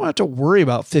about. I don't have to worry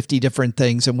about 50 different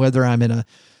things and whether I'm in a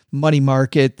money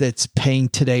market that's paying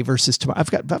today versus tomorrow. I've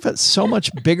got so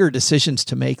much bigger decisions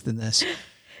to make than this.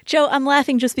 Joe, I'm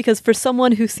laughing just because for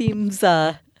someone who seems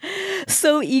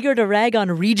so eager to rag on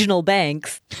regional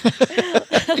banks.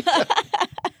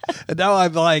 And now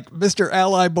I'm like, Mr.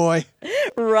 Ally boy.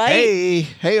 Right?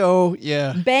 Hey-oh,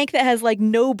 yeah. Bank that has like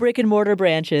no brick and mortar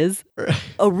branches.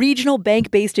 A regional bank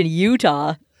based in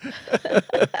Utah.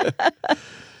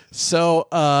 So,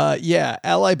 yeah,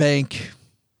 Ally Bank,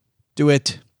 do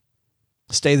it.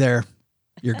 Stay there.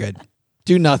 You're good.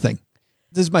 Do nothing.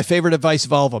 This is my favorite advice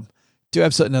of all of them. Do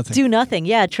absolutely nothing. Do nothing.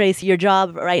 Yeah, Trace, your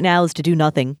job right now is to do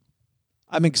nothing.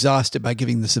 I'm exhausted by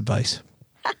giving this advice.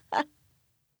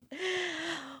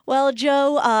 Well,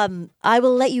 Joe, I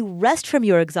will let you rest from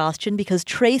your exhaustion because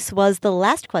Trace was the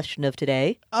last question of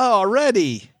today. Oh,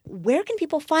 already. Where can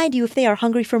people find you if they are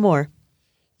hungry for more?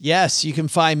 Yes, you can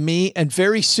find me. And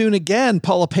very soon again,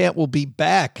 Paula Pant will be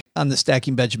back on the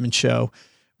Stacking Benjamin Show.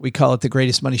 We call it the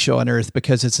greatest money show on earth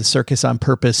because it's a circus on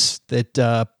purpose,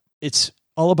 that it's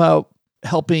all about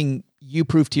helping you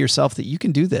prove to yourself that you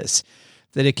can do this,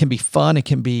 that it can be fun. It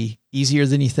can be easier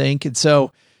than you think. And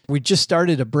so We just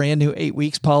started a brand new 8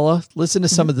 weeks, Paula. Listen to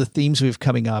some of the themes we've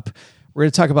coming up. We're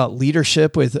going to talk about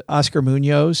leadership with Oscar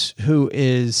Munoz, who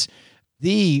is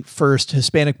the first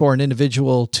Hispanic-born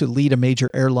individual to lead a major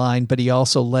airline, but he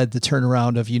also led the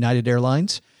turnaround of United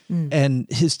Airlines. And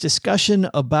his discussion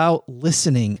about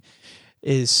listening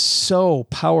is so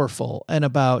powerful and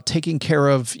about taking care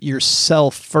of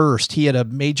yourself first. He had a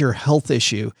major health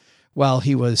issue while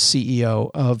he was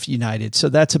CEO of United. So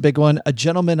that's a big one. A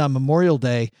gentleman on Memorial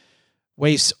Day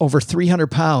weighs over 300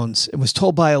 pounds and was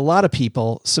told by a lot of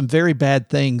people some very bad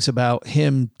things about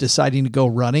him deciding to go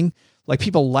running, like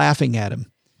people laughing at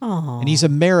him. Aww. And he's a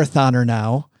marathoner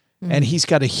now. And he's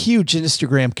got a huge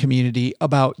Instagram community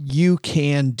about you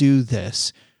can do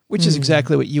this, which is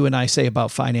exactly what you and I say about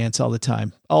finance all the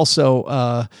time.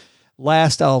 Also,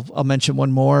 last, I'll mention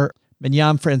one more.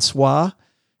 Mignon Francois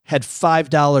had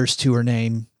 $5 to her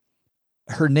name.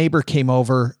 Her neighbor came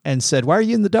over and said, "Why are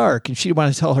you in the dark?" And she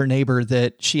wanted to tell her neighbor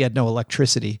that she had no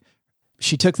electricity.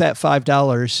 She took that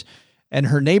 $5, and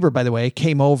her neighbor, by the way,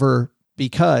 came over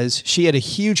because she had a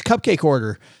huge cupcake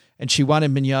order. And she wanted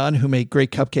Mignon, who made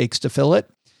great cupcakes, to fill it.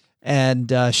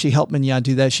 And she helped Mignon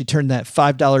do that. She turned that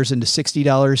 $5 into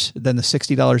 $60, then the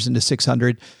 $60 into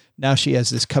 $600. Now she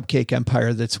has this cupcake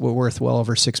empire that's worth well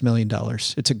over $6 million.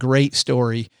 It's a great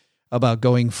story about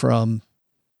going from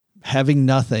having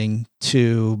nothing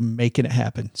to making it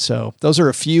happen. So those are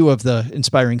a few of the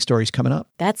inspiring stories coming up.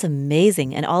 That's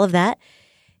amazing. And all of that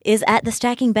is at the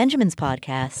Stacking Benjamins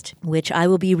podcast, which I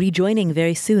will be rejoining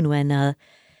very soon when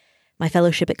my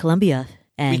fellowship at Columbia.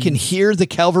 And we can hear the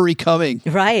cavalry coming.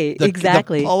 Right,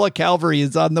 exactly. The Paula cavalry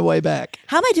is on the way back.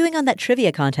 How am I doing on that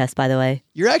trivia contest, by the way?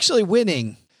 You're actually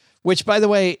winning, which, by the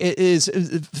way, is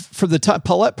for the top.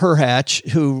 Paulette Perhatch,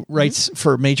 who writes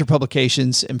for major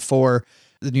publications and for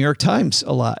the New York Times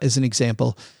a lot, as an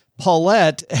example.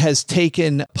 Paulette has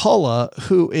taken Paula,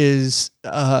 who is,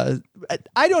 I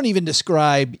don't even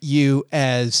describe you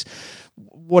as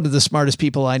one of the smartest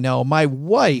people I know. My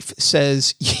wife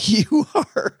says you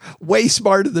are way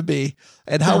smarter than me,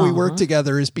 and how we work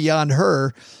together is beyond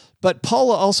her. But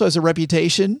Paula also has a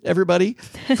reputation, everybody,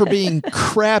 for being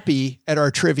crappy at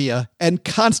our trivia and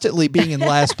constantly being in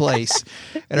last place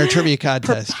at our trivia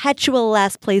contest. Perpetual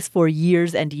last place for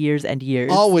years and years and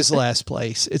years. Always last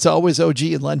place. It's always OG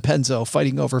and Len Penzo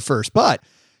fighting over first. But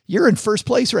you're in first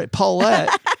place, right,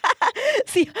 Paulette?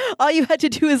 See, all you had to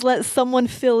do is let someone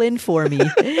fill in for me,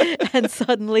 and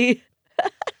suddenly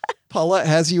Paulette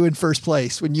has you in first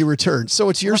place when you return. So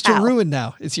it's yours to ruin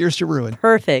now. It's yours to ruin.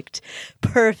 Perfect.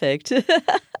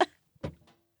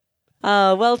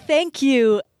 Well, thank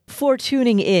you for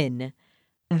tuning in.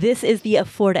 This is the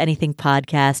Afford Anything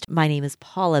podcast. My name is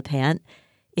Paula Pant.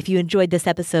 If you enjoyed this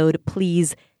episode,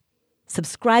 please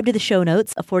subscribe to the show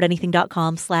notes,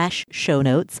 affordanything.com/show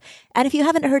notes. And if you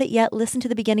haven't heard it yet, listen to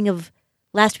the beginning of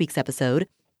last week's episode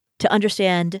to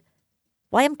understand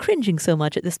why I'm cringing so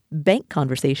much at this bank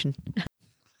conversation.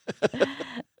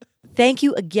 Thank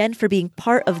you again for being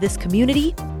part of this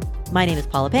community. My name is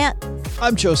Paula Pant.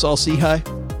 I'm Joe Saul-Sehy.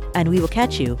 And we will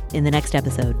catch you in the next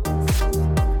episode.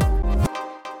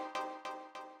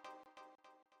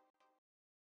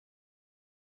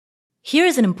 Here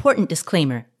is an important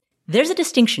disclaimer. There's a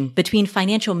distinction between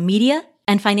financial media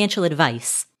and financial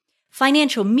advice.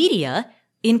 Financial media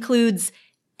includes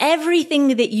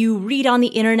everything that you read on the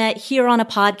internet, hear on a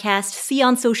podcast, see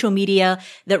on social media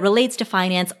that relates to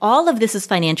finance. All of this is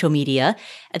financial media.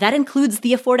 That includes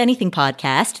the Afford Anything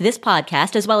podcast, this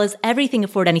podcast, as well as everything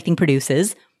Afford Anything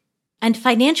produces. And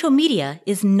financial media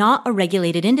is not a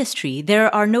regulated industry.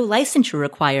 There are no licensure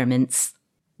requirements.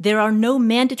 There are no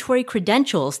mandatory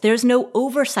credentials. There's no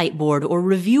oversight board or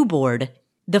review board.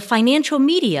 The financial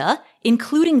media,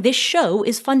 including this show,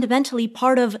 is fundamentally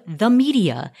part of the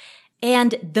media.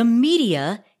 And the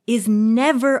media is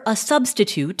never a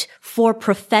substitute for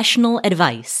professional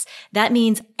advice. That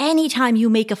means anytime you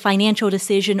make a financial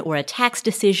decision or a tax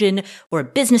decision or a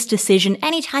business decision,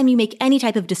 anytime you make any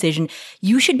type of decision,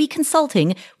 you should be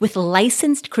consulting with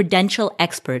licensed credential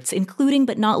experts, including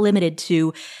but not limited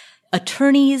to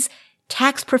attorneys,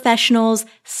 tax professionals,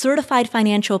 certified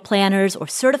financial planners, or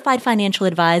certified financial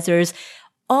advisors.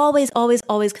 Always, always,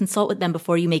 always consult with them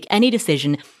before you make any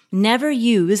decision. Never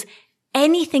use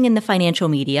anything in the financial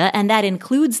media, and that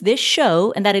includes this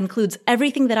show, and that includes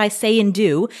everything that I say and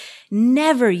do.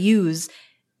 Never use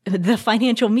the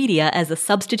financial media as a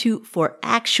substitute for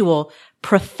actual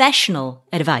professional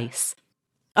advice.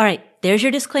 All right, there's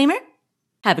your disclaimer.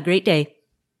 Have a great day.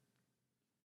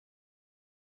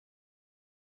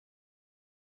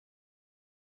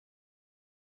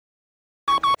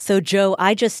 So, Joe,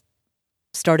 I just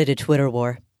started a Twitter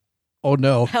war. Oh,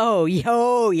 no.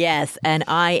 Oh, yes. And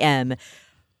I am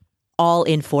all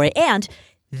in for it. And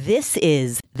this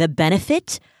is the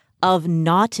benefit of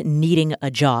not needing a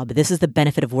job. This is the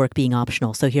benefit of work being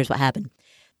optional. So here's what happened.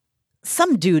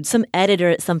 Some dude, some editor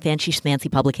at some fancy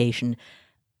schmancy publication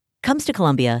comes to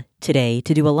Columbia today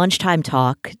to do a lunchtime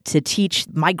talk to teach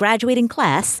my graduating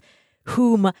class,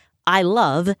 whom I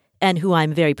love and who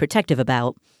I'm very protective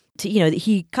about.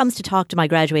 He comes to talk to my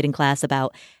graduating class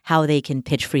about how they can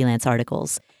pitch freelance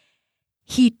articles.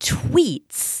 He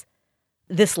tweets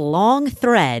this long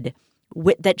thread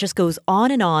that just goes on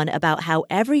and on about how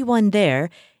everyone there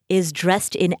is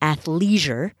dressed in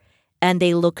athleisure and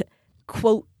they look,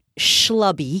 quote,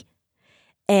 schlubby,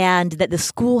 and that the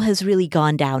school has really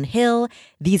gone downhill.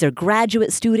 These are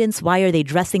graduate students. Why are they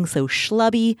dressing so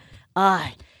schlubby?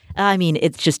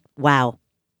 It's just, wow.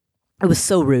 It was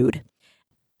so rude.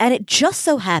 And it just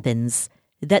so happens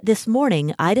that this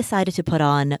morning I decided to put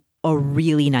on a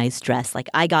really nice dress. Like,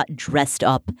 I got dressed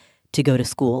up to go to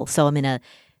school. So I'm in a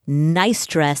nice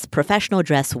dress, professional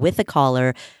dress with a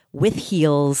collar, with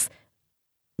heels.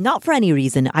 Not for any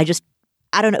reason. I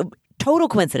don't know. Total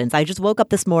coincidence. I just woke up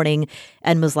this morning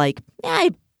and was like,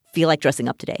 I feel like dressing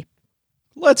up today.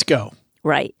 Let's go.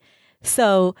 Right.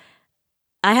 So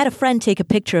I had a friend take a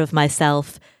picture of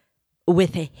myself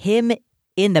with him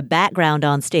in the background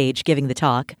on stage giving the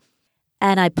talk.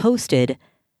 And I posted,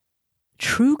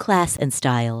 true class and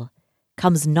style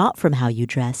comes not from how you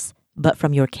dress, but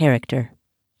from your character.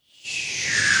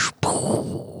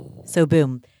 So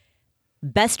boom.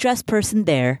 Best dressed person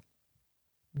there,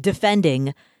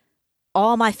 defending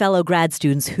all my fellow grad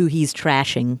students who he's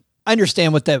trashing. I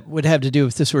understand what that would have to do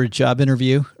if this were a job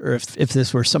interview or if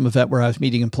this were some event where I was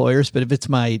meeting employers. But if it's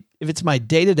my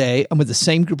day-to-day, I'm with the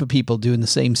same group of people doing the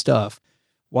same stuff.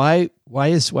 Why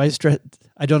is dress?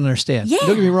 I don't understand. Yeah.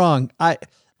 Don't get me wrong.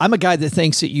 I'm a guy that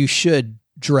thinks that you should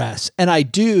dress. And I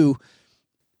do.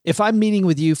 If I'm meeting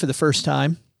with you for the first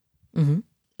time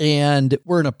and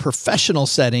we're in a professional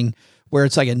setting where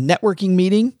it's like a networking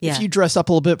meeting, if you dress up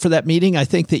a little bit for that meeting, I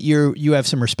think that you have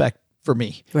some respect for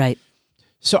me. Right.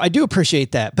 So I do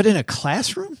appreciate that. But in a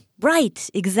classroom? Right.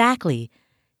 Exactly.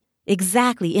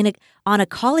 On a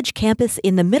college campus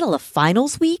in the middle of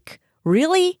finals week?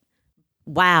 Really?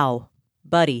 Wow,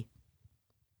 buddy.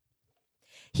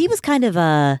 He was kind of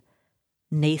a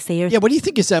naysayer. Yeah, what do you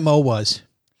think his MO was?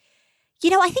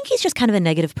 I think he's just kind of a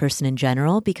negative person in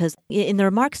general, because in the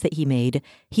remarks that he made,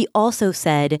 he also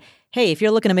said, hey, if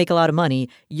you're looking to make a lot of money,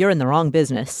 you're in the wrong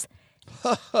business.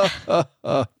 And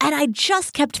I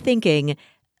just kept thinking,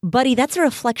 buddy, that's a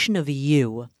reflection of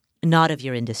you, not of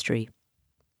your industry.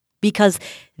 Because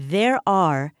there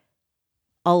are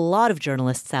a lot of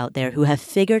journalists out there who have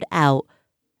figured out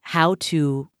how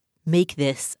to make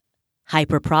this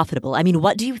hyper profitable. I mean,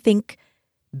 what do you think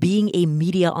being a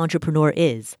media entrepreneur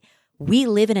is? We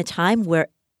live in a time where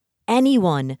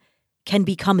anyone can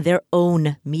become their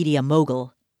own media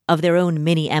mogul of their own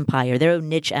mini empire, their own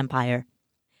niche empire.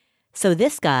 So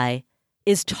this guy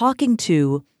is talking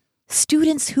to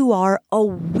students who are a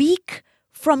week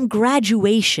from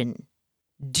graduation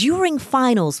during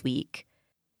finals week.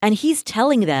 And he's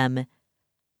telling them,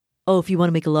 oh, if you want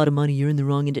to make a lot of money, you're in the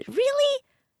wrong industry. Really?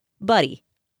 Buddy.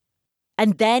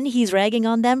 And then he's ragging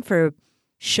on them for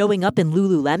showing up in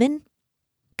Lululemon?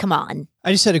 Come on.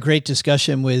 I just had a great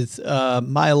discussion with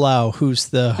Maya Lau, who's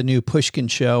the new Pushkin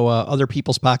show, Other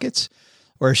People's Pockets,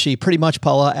 where she pretty much,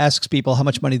 Paula, asks people how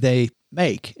much money they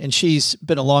make. And she's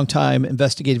been a long-time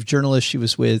investigative journalist. She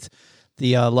was with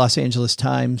the Los Angeles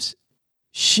Times.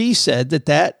 She said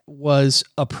that was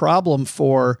a problem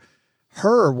for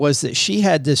her, was that she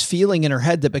had this feeling in her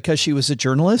head that because she was a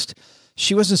journalist,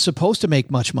 she wasn't supposed to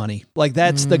make much money. Like,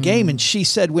 that's the game. And she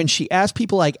said when she asked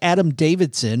people like Adam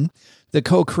Davidson, the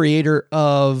co-creator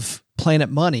of Planet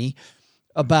Money,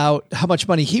 about how much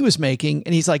money he was making,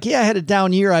 and he's like, yeah, I had a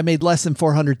down year. I made less than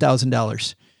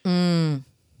 $400,000. And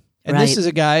this is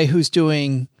a guy who's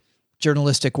doing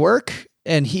journalistic work,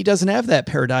 and he doesn't have that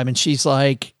paradigm. And she's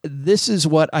like, this is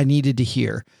what I needed to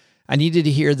hear. I needed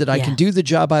to hear that I can do the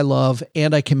job I love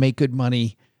and I can make good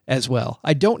money as well.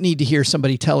 I don't need to hear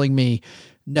somebody telling me,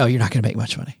 no, you're not going to make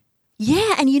much money.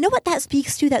 Yeah, and you know what that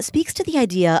speaks to? That speaks to the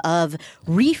idea of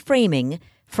reframing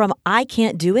from I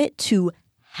can't do it to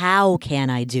how can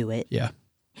I do it? Yeah.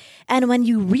 And when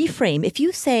you reframe, if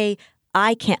you say,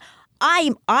 I can't,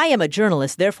 I am a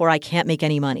journalist, therefore I can't make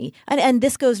any money. And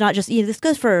this goes not just, this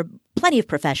goes for plenty of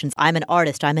professions. I'm an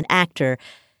artist, I'm an actor,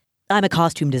 I'm a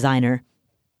costume designer.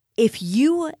 If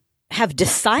you have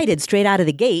decided straight out of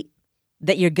the gate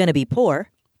that you're going to be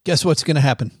poor. Guess what's going to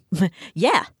happen?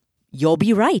 Yeah, you'll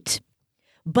be right.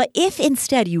 But if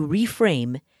instead you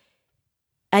reframe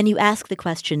and you ask the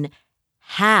question,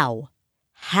 how?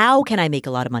 How can I make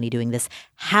a lot of money doing this?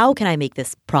 How can I make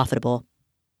this profitable?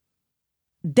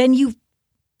 Then you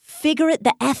figure it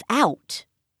the F out.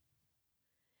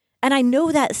 And I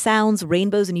know that sounds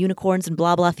rainbows and unicorns and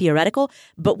blah, blah theoretical,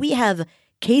 but we have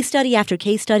case study after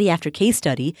case study after case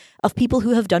study of people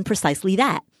who have done precisely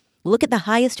that. Look at the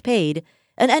highest paid,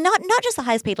 and not just the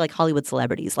highest paid like Hollywood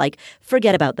celebrities, like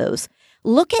forget about those.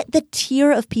 Look at the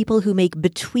tier of people who make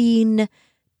between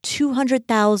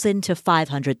 $200,000 to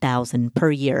 $500,000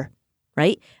 per year,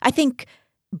 right? I think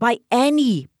by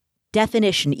any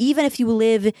definition, even if you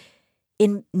live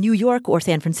in New York or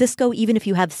San Francisco, even if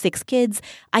you have 6 kids,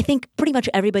 I think pretty much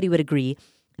everybody would agree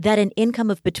that an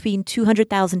income of between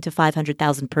 $200,000 to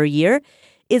 $500,000 per year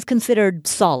is considered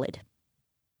solid,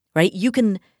 right? You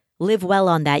can live well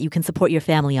on that. You can support your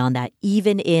family on that,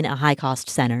 even in a high-cost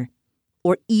center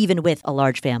or even with a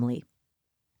large family.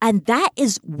 And that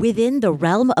is within the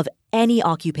realm of any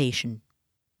occupation.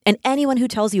 And anyone who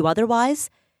tells you otherwise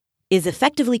is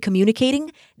effectively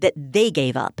communicating that they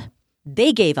gave up.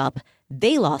 They gave up,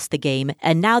 they lost the game,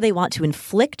 and now they want to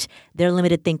inflict their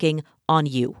limited thinking on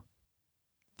you.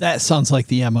 That sounds like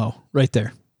the MO right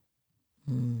there.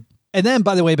 And then,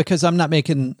 by the way, because I'm not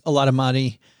making a lot of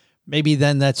money, maybe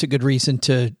then that's a good reason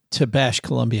to bash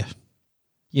Columbia,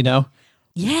 you know?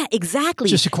 Yeah, exactly.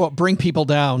 Just to quote, bring people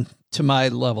down to my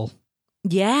level.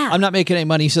 Yeah. I'm not making any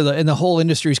money, and the whole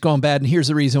industry is going bad, and here's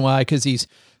the reason why, because these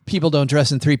people don't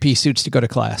dress in 3-piece suits to go to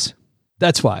class.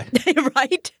 That's why.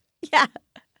 Right? Yeah.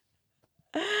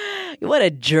 What a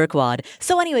jerkwad.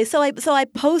 So anyway, so I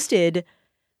posted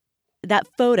that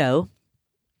photo,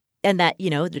 and that, you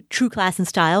know, the true class and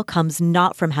style comes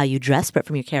not from how you dress, but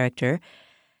from your character.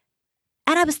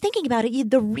 And I was thinking about it.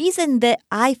 The reason that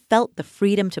I felt the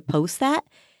freedom to post that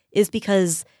is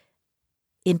because,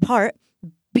 in part,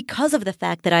 because of the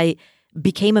fact that I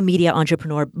became a media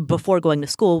entrepreneur before going to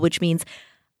school, which means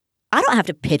I don't have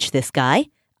to pitch this guy.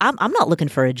 I'm not looking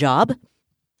for a job.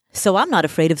 So I'm not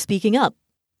afraid of speaking up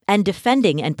and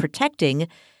defending and protecting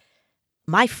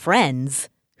my friends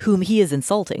whom he is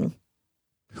insulting.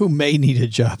 Who may need a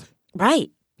job. Right.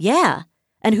 Yeah.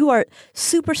 And who are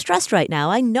super stressed right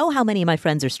now. I know how many of my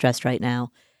friends are stressed right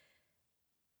now.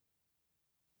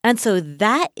 And so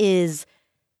that is,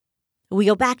 we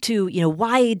go back to, you know,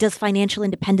 why does financial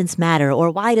independence matter?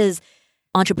 Or why does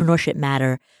entrepreneurship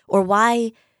matter? Or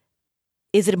why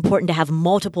is it important to have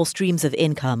multiple streams of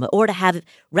income or to have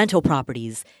rental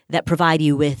properties that provide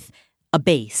you with a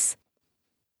base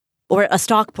or a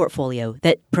stock portfolio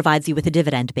that provides you with a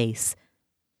dividend base,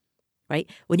 right?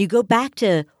 When you go back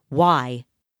to why,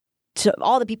 to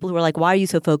all the people who are like, why are you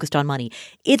so focused on money?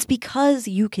 It's because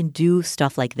you can do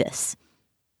stuff like this.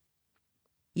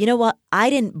 You know what? I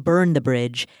didn't burn the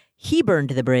bridge. He burned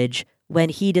the bridge when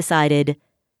he decided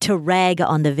to rag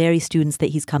on the very students that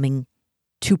he's coming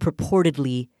to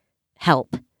purportedly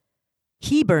help.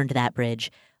 He burned that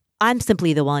bridge. I'm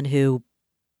simply the one who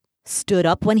stood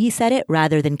up when he said it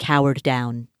rather than cowered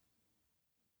down.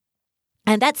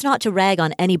 And that's not to rag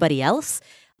on anybody else.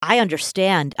 I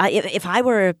understand. If I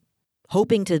were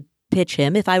hoping to pitch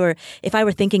him, if I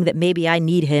were thinking that maybe I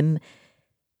need him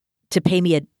to pay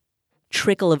me a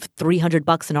trickle of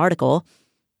 $300 an article,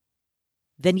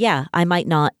 then yeah, I might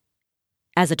not,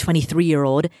 as a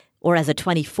 23-year-old or as a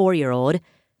 24-year-old,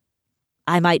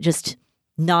 I might just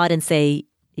nod and say,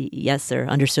 yes, sir,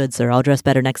 understood, sir. I'll dress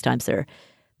better next time, sir.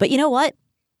 But you know what?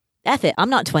 F it. I'm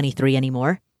not 23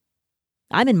 anymore.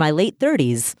 I'm in my late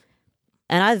 30s,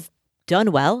 and I've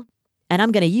done well, and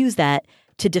I'm going to use that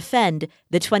to defend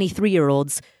the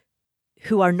 23-year-olds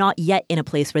who are not yet in a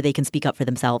place where they can speak up for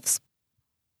themselves.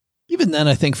 Even then,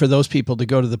 I think for those people to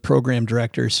go to the program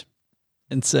directors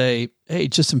and say, hey,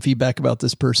 just some feedback about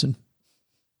this person.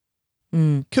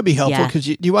 Could be helpful because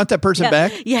do you want that person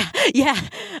back? Yeah.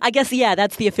 I guess,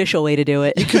 that's the official way to do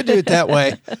it. You could do it that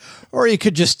way, or you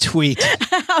could just tweet.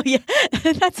 Oh, yeah.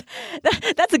 That's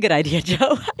a good idea,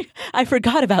 Joe. I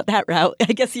forgot about that route.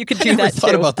 I guess you could do that, too. I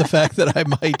thought about the fact that I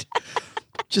might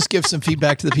just give some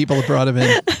feedback to the people that brought him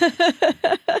in.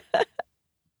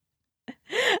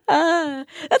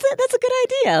 That's a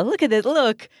good idea. Look at it.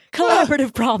 Look,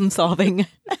 collaborative problem solving.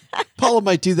 Paula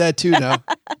might do that, too, now.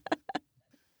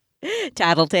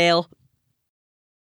 Tattletale.